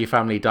all of your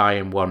family die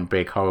in one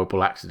big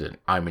horrible accident,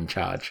 I'm in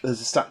charge.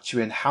 There's a statue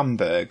in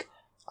Hamburg,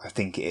 I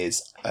think it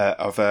is,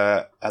 of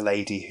a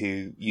lady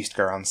who used to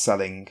go around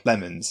selling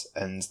lemons,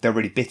 and they're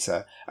really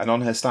bitter. And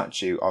on her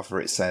statue of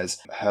her, it says,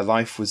 her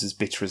life was as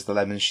bitter as the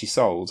lemons she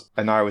sold.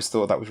 And I always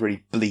thought that was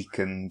really bleak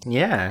and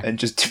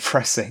just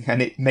depressing,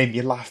 and it made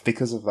me laugh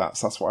because of that.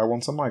 So that's what I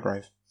want on my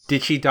grave.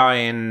 Did she die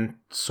in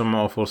some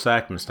awful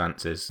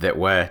circumstances that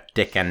were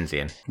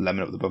Dickensian?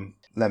 Lemon up the bum,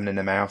 lemon in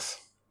her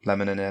mouth,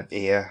 lemon in her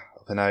ear,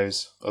 up her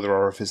nose, other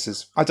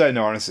orifices. I don't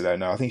know, honestly don't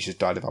know. I think she just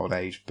died of old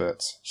age,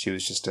 but she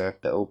was just a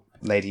little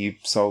lady who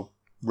sold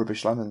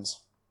rubbish lemons.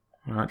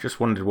 I just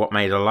wondered what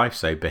made her life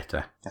so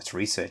bitter. You have to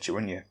research it,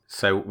 wouldn't you?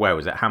 So, where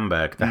was it?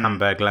 Hamburg? The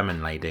Hamburg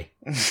lemon lady?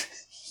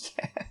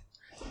 Yeah.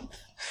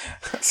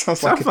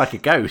 Sounds like a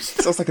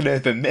ghost. Sounds like an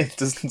urban myth,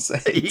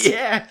 doesn't it?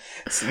 Yeah.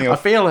 I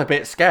feel a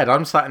bit scared.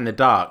 I'm sat in the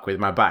dark with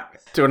my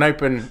back to an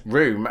open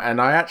room,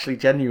 and I actually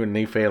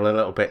genuinely feel a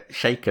little bit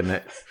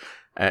shaken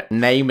at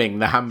naming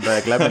the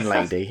Hamburg lemon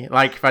lady.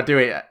 Like, if I do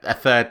it a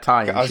third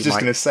time, I was just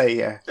going to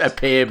say,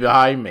 appear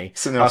behind me.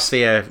 I'll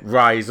see her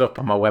rise up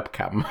on my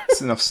webcam.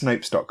 It's enough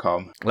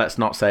Snopes.com. Let's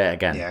not say it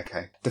again. Yeah,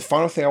 okay. The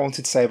final thing I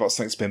wanted to say about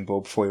Sonic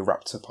Spinball before we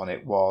wrapped up on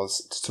it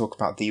was to talk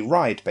about the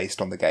ride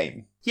based on the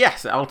game.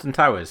 Yes, at Alton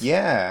Towers.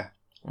 Yeah.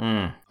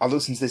 I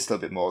looked into this a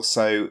little bit more.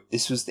 So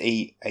this was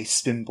a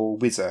Spinball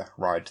Whizzer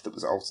ride that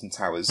was at Alton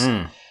Towers.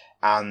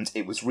 And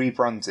it was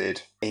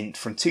rebranded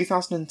from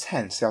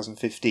 2010 to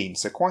 2015,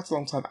 so quite a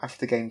long time after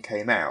the game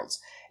came out.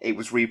 It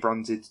was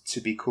rebranded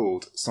to be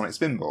called Sonic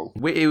Spinball.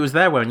 It was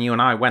there when you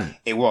and I went.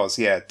 It was,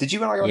 yeah. Did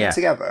you and I go on it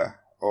together?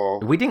 Or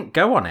we didn't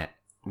go on it.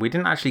 We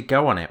didn't actually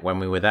go on it when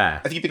we were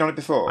there. Have you been on it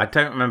before? I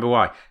don't remember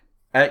why.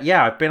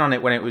 Yeah, I've been on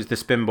it when it was the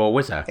Spinball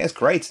Whizzer. Yeah, it's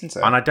great, isn't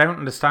it? And I don't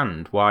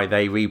understand why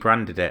they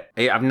rebranded it.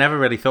 I've never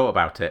really thought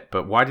about it,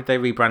 but why did they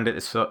rebrand it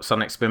as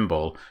Sonic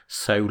Spinball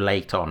so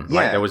late on? Yeah.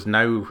 Like, there was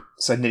no...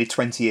 So nearly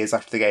 20 years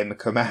after the game had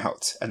come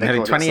out. And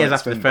nearly 20 years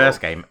after the first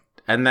game.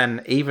 And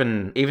then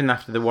even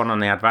after the one on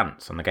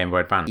the Game Boy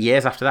Advance.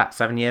 Years after that,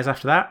 7 years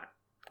after that.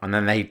 And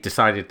then they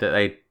decided that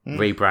they'd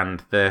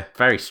rebrand the...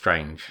 Very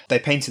strange. They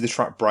painted the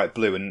track bright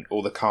blue and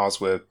all the cars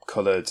were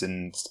coloured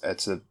and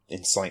to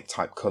Insight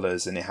type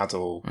colours, and it had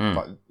all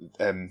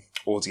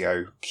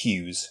audio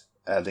cues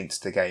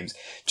linked to the games.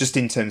 Just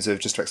in terms of,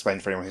 just to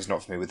explain for anyone who's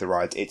not familiar with the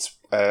ride, it's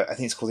I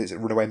think it's called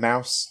Runaway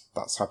Mouse,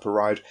 that type of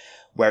ride,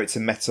 where it's a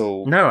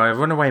metal... No, a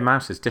Runaway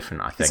Mouse is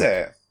different, I think. Is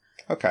it?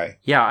 Okay.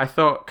 Yeah, I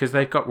thought, because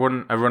they've got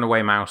a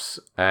Runaway Mouse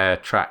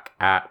track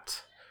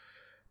at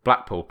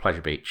Blackpool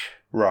Pleasure Beach.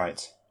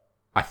 Right.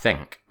 I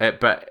think.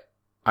 But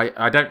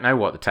I don't know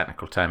what the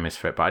technical term is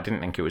for it, but I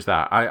didn't think it was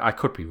that. I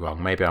could be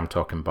wrong. Maybe I'm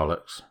talking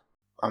bollocks.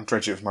 I'm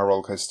dredging for my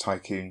Roller Coaster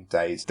Tycoon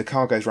days. The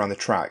car goes around the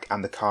track,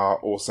 and the car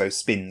also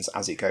spins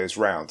as it goes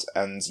round.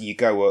 And you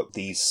go up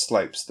these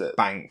slopes that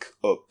bank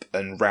up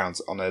and round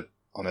on a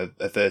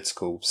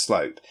vertical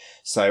slope.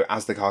 So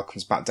as the car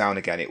comes back down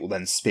again, it will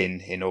then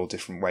spin in all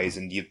different ways,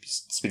 and you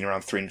spin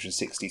around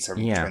 360,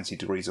 720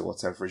 degrees or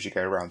whatever as you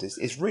go around.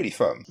 It's really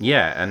fun.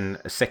 Yeah, and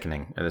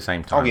sickening at the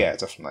same time. Oh yeah,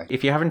 definitely.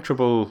 If you're having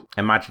trouble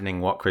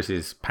imagining what Chris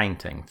is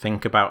painting,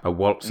 think about a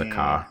waltzer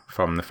car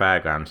from the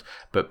fairgrounds,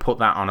 but put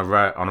that on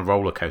a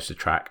roller coaster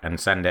track and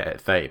send it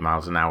at 30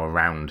 miles an hour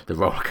around the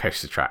roller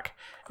coaster track.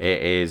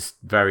 It is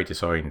very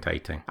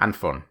disorientating and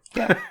fun.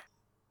 Yeah.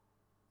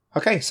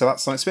 Okay, so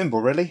that's Sonic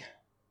Spinball, really.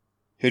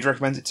 Who'd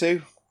recommend it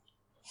to?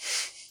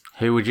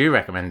 Who would you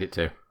recommend it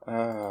to?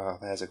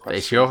 There's a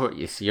question.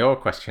 It's your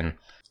question.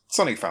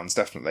 Sonic fans,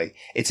 definitely.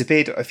 It's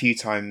appeared a few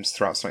times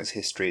throughout Sonic's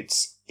history.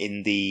 It's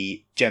in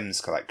the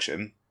Gems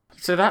collection.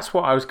 So that's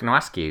what I was going to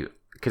ask you.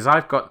 because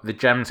I've got the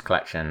Gems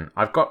collection.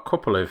 I've got a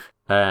couple of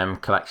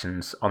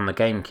collections on the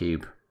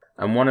GameCube,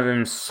 and one of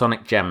them's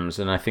Sonic Gems,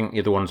 and I think the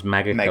other one's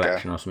Mega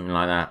Collection or something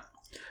like that.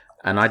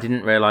 And I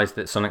didn't realise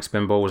that Sonic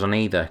Spinball was on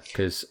either,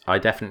 because I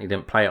definitely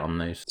didn't play it on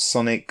those.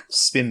 Sonic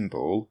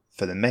Spinball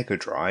for the Mega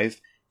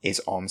Drive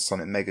is on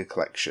Sonic Mega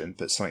Collection,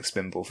 but Sonic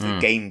Spinball for the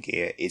Game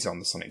Gear is on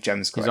the Sonic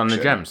Gems Collection. It's on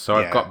the Gems, so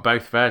I've got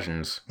both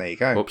versions. There you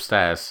go.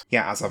 Upstairs.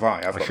 Yeah, as have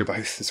I. I've got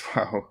both as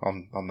well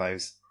on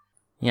those.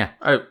 Yeah.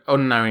 Oh,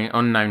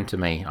 unknown to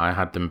me. I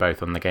had them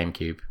both on the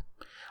GameCube.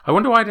 I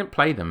wonder why I didn't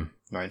play them.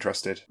 Not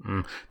interested.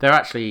 They're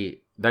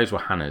actually... Those were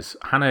Hannah's.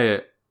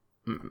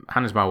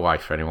 Hannah's my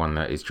wife, for anyone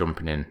that is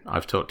jumping in.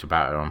 I've talked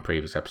about her on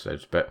previous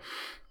episodes, but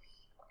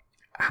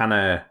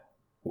Hannah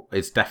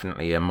is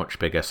definitely a much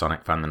bigger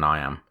Sonic fan than I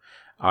am.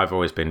 I've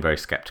always been very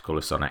sceptical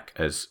of Sonic,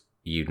 as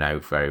you know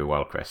very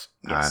well, Chris.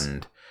 Yes.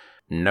 And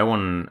no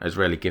one has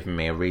really given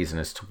me a reason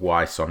as to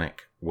why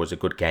Sonic was a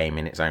good game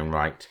in its own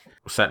right.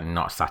 Certainly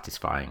not a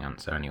satisfying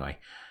answer, anyway.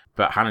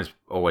 But Hannah's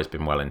always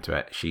been well into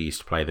it. She used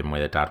to play them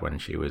with her dad when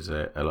she was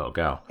a little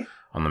girl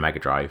on the Mega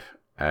Drive.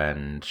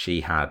 And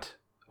she had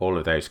all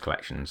of those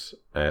collections,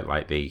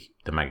 like the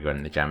Mega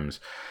and the Gems.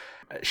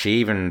 She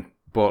even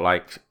bought,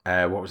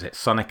 what was it?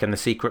 Sonic and the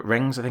Secret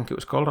Rings, I think it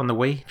was called, on the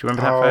Wii. Do you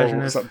remember that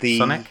version of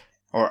Sonic?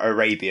 Or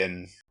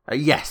Arabian?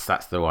 Yes,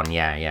 that's the one.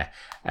 Yeah.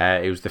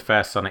 It was the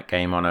first Sonic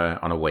game on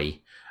a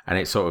Wii, and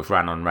it sort of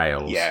ran on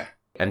rails. Yeah.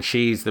 And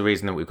she's the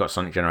reason that we've got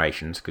Sonic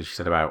Generations, because she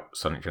said about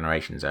Sonic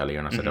Generations earlier,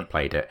 and I said I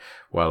played it.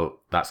 Well,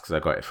 that's because I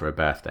got it for her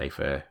birthday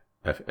for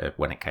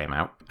when it came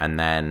out. And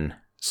then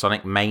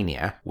Sonic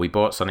Mania, we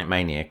bought Sonic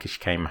Mania because she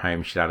came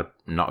home, she'd had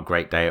not a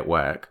great day at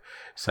work.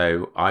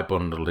 So I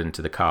bundled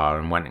into the car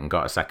and went and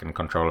got a second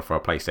controller for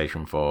our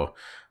PlayStation 4,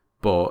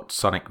 bought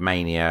Sonic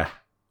Mania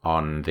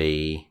on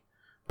the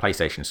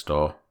PlayStation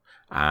Store,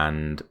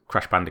 and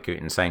Crash Bandicoot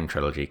Insane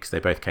Trilogy, because they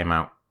both came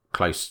out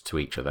close to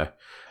each other.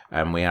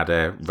 And we had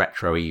a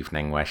retro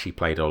evening where she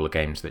played all the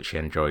games that she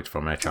enjoyed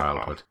from her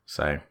childhood.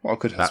 So what a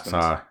good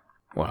husband.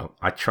 Well,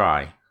 I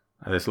try.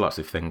 There's lots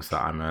of things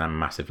that I'm a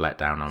massive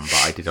letdown on,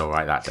 but I did all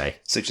right that day.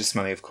 Such a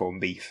smelling of corned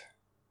beef.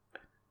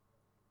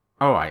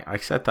 All right, I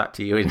said that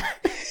to you in...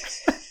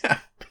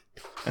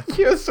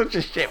 You're such a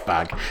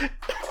shitbag.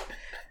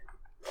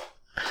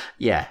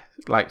 Yeah,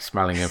 like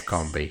smelling of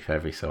corned beef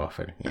every so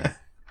often, yeah.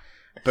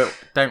 But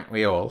don't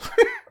we all?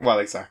 Well,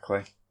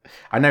 exactly.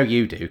 I know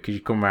you do, because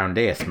you come round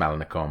here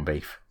smelling of corned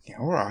beef. Yeah,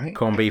 all right.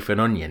 Corned beef and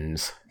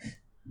onions.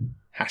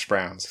 Hash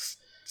browns.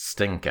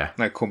 Stinker.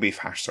 No, corned beef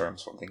hash, sorry,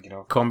 that's what I'm thinking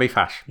of. Corned beef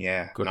hash.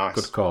 Yeah, good, nice.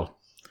 Good call.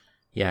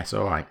 Yes,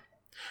 all right.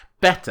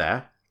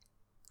 Better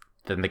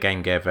than the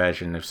Game Gear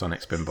version of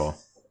Sonic Spinball.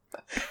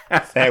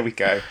 There we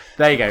go.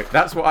 There you go.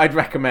 That's what I'd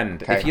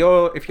recommend. Okay.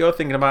 If you're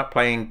thinking about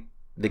playing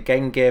the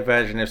Game Gear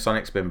version of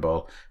Sonic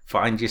Spinball,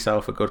 find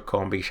yourself a good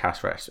corned beef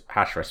hash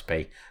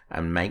recipe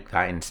and make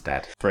that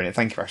instead. Brilliant.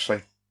 Thank you,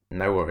 Ashley.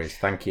 No worries.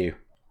 Thank you.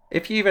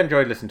 If you've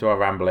enjoyed listening to our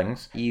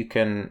ramblings, you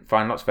can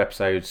find lots of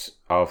episodes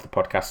of the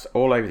podcast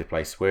all over the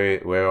place.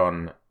 We're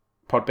on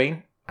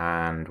Podbean,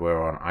 and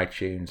we're on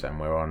iTunes, and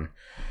we're on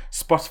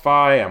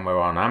Spotify, and we're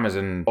on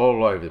Amazon,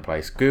 all over the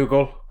place.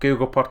 Google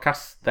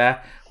Podcasts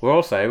there. We're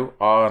also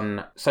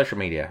on social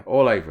media,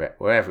 all over it.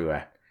 We're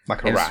everywhere.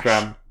 Like a Instagram,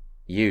 rash.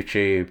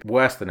 YouTube,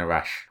 worse than a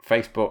rash.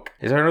 Facebook.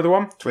 Is there another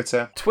one?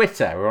 Twitter.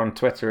 We're on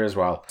Twitter as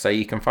well. So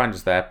you can find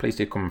us there. Please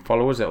do come and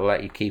follow us. It'll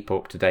let you keep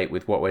up to date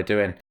with what we're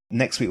doing.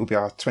 Next week will be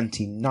our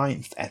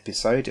 29th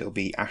episode. It'll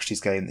be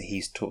Ashley's game that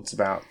he's talked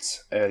about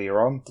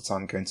earlier on, that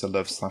I'm going to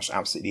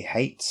love/absolutely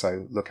hate,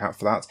 so look out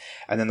for that.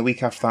 And then the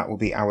week after that will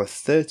be our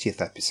 30th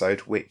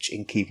episode, which,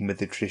 in keeping with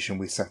the tradition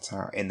we set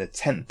out in the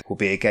 10th, will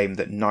be a game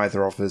that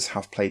neither of us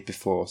have played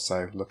before,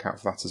 so look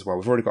out for that as well.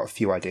 We've already got a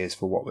few ideas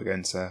for what we're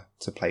going to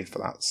play for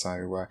that,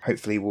 so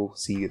hopefully we'll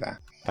see you there.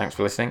 Thanks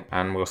for listening,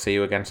 and we'll see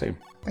you again soon.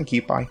 Thank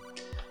you, bye.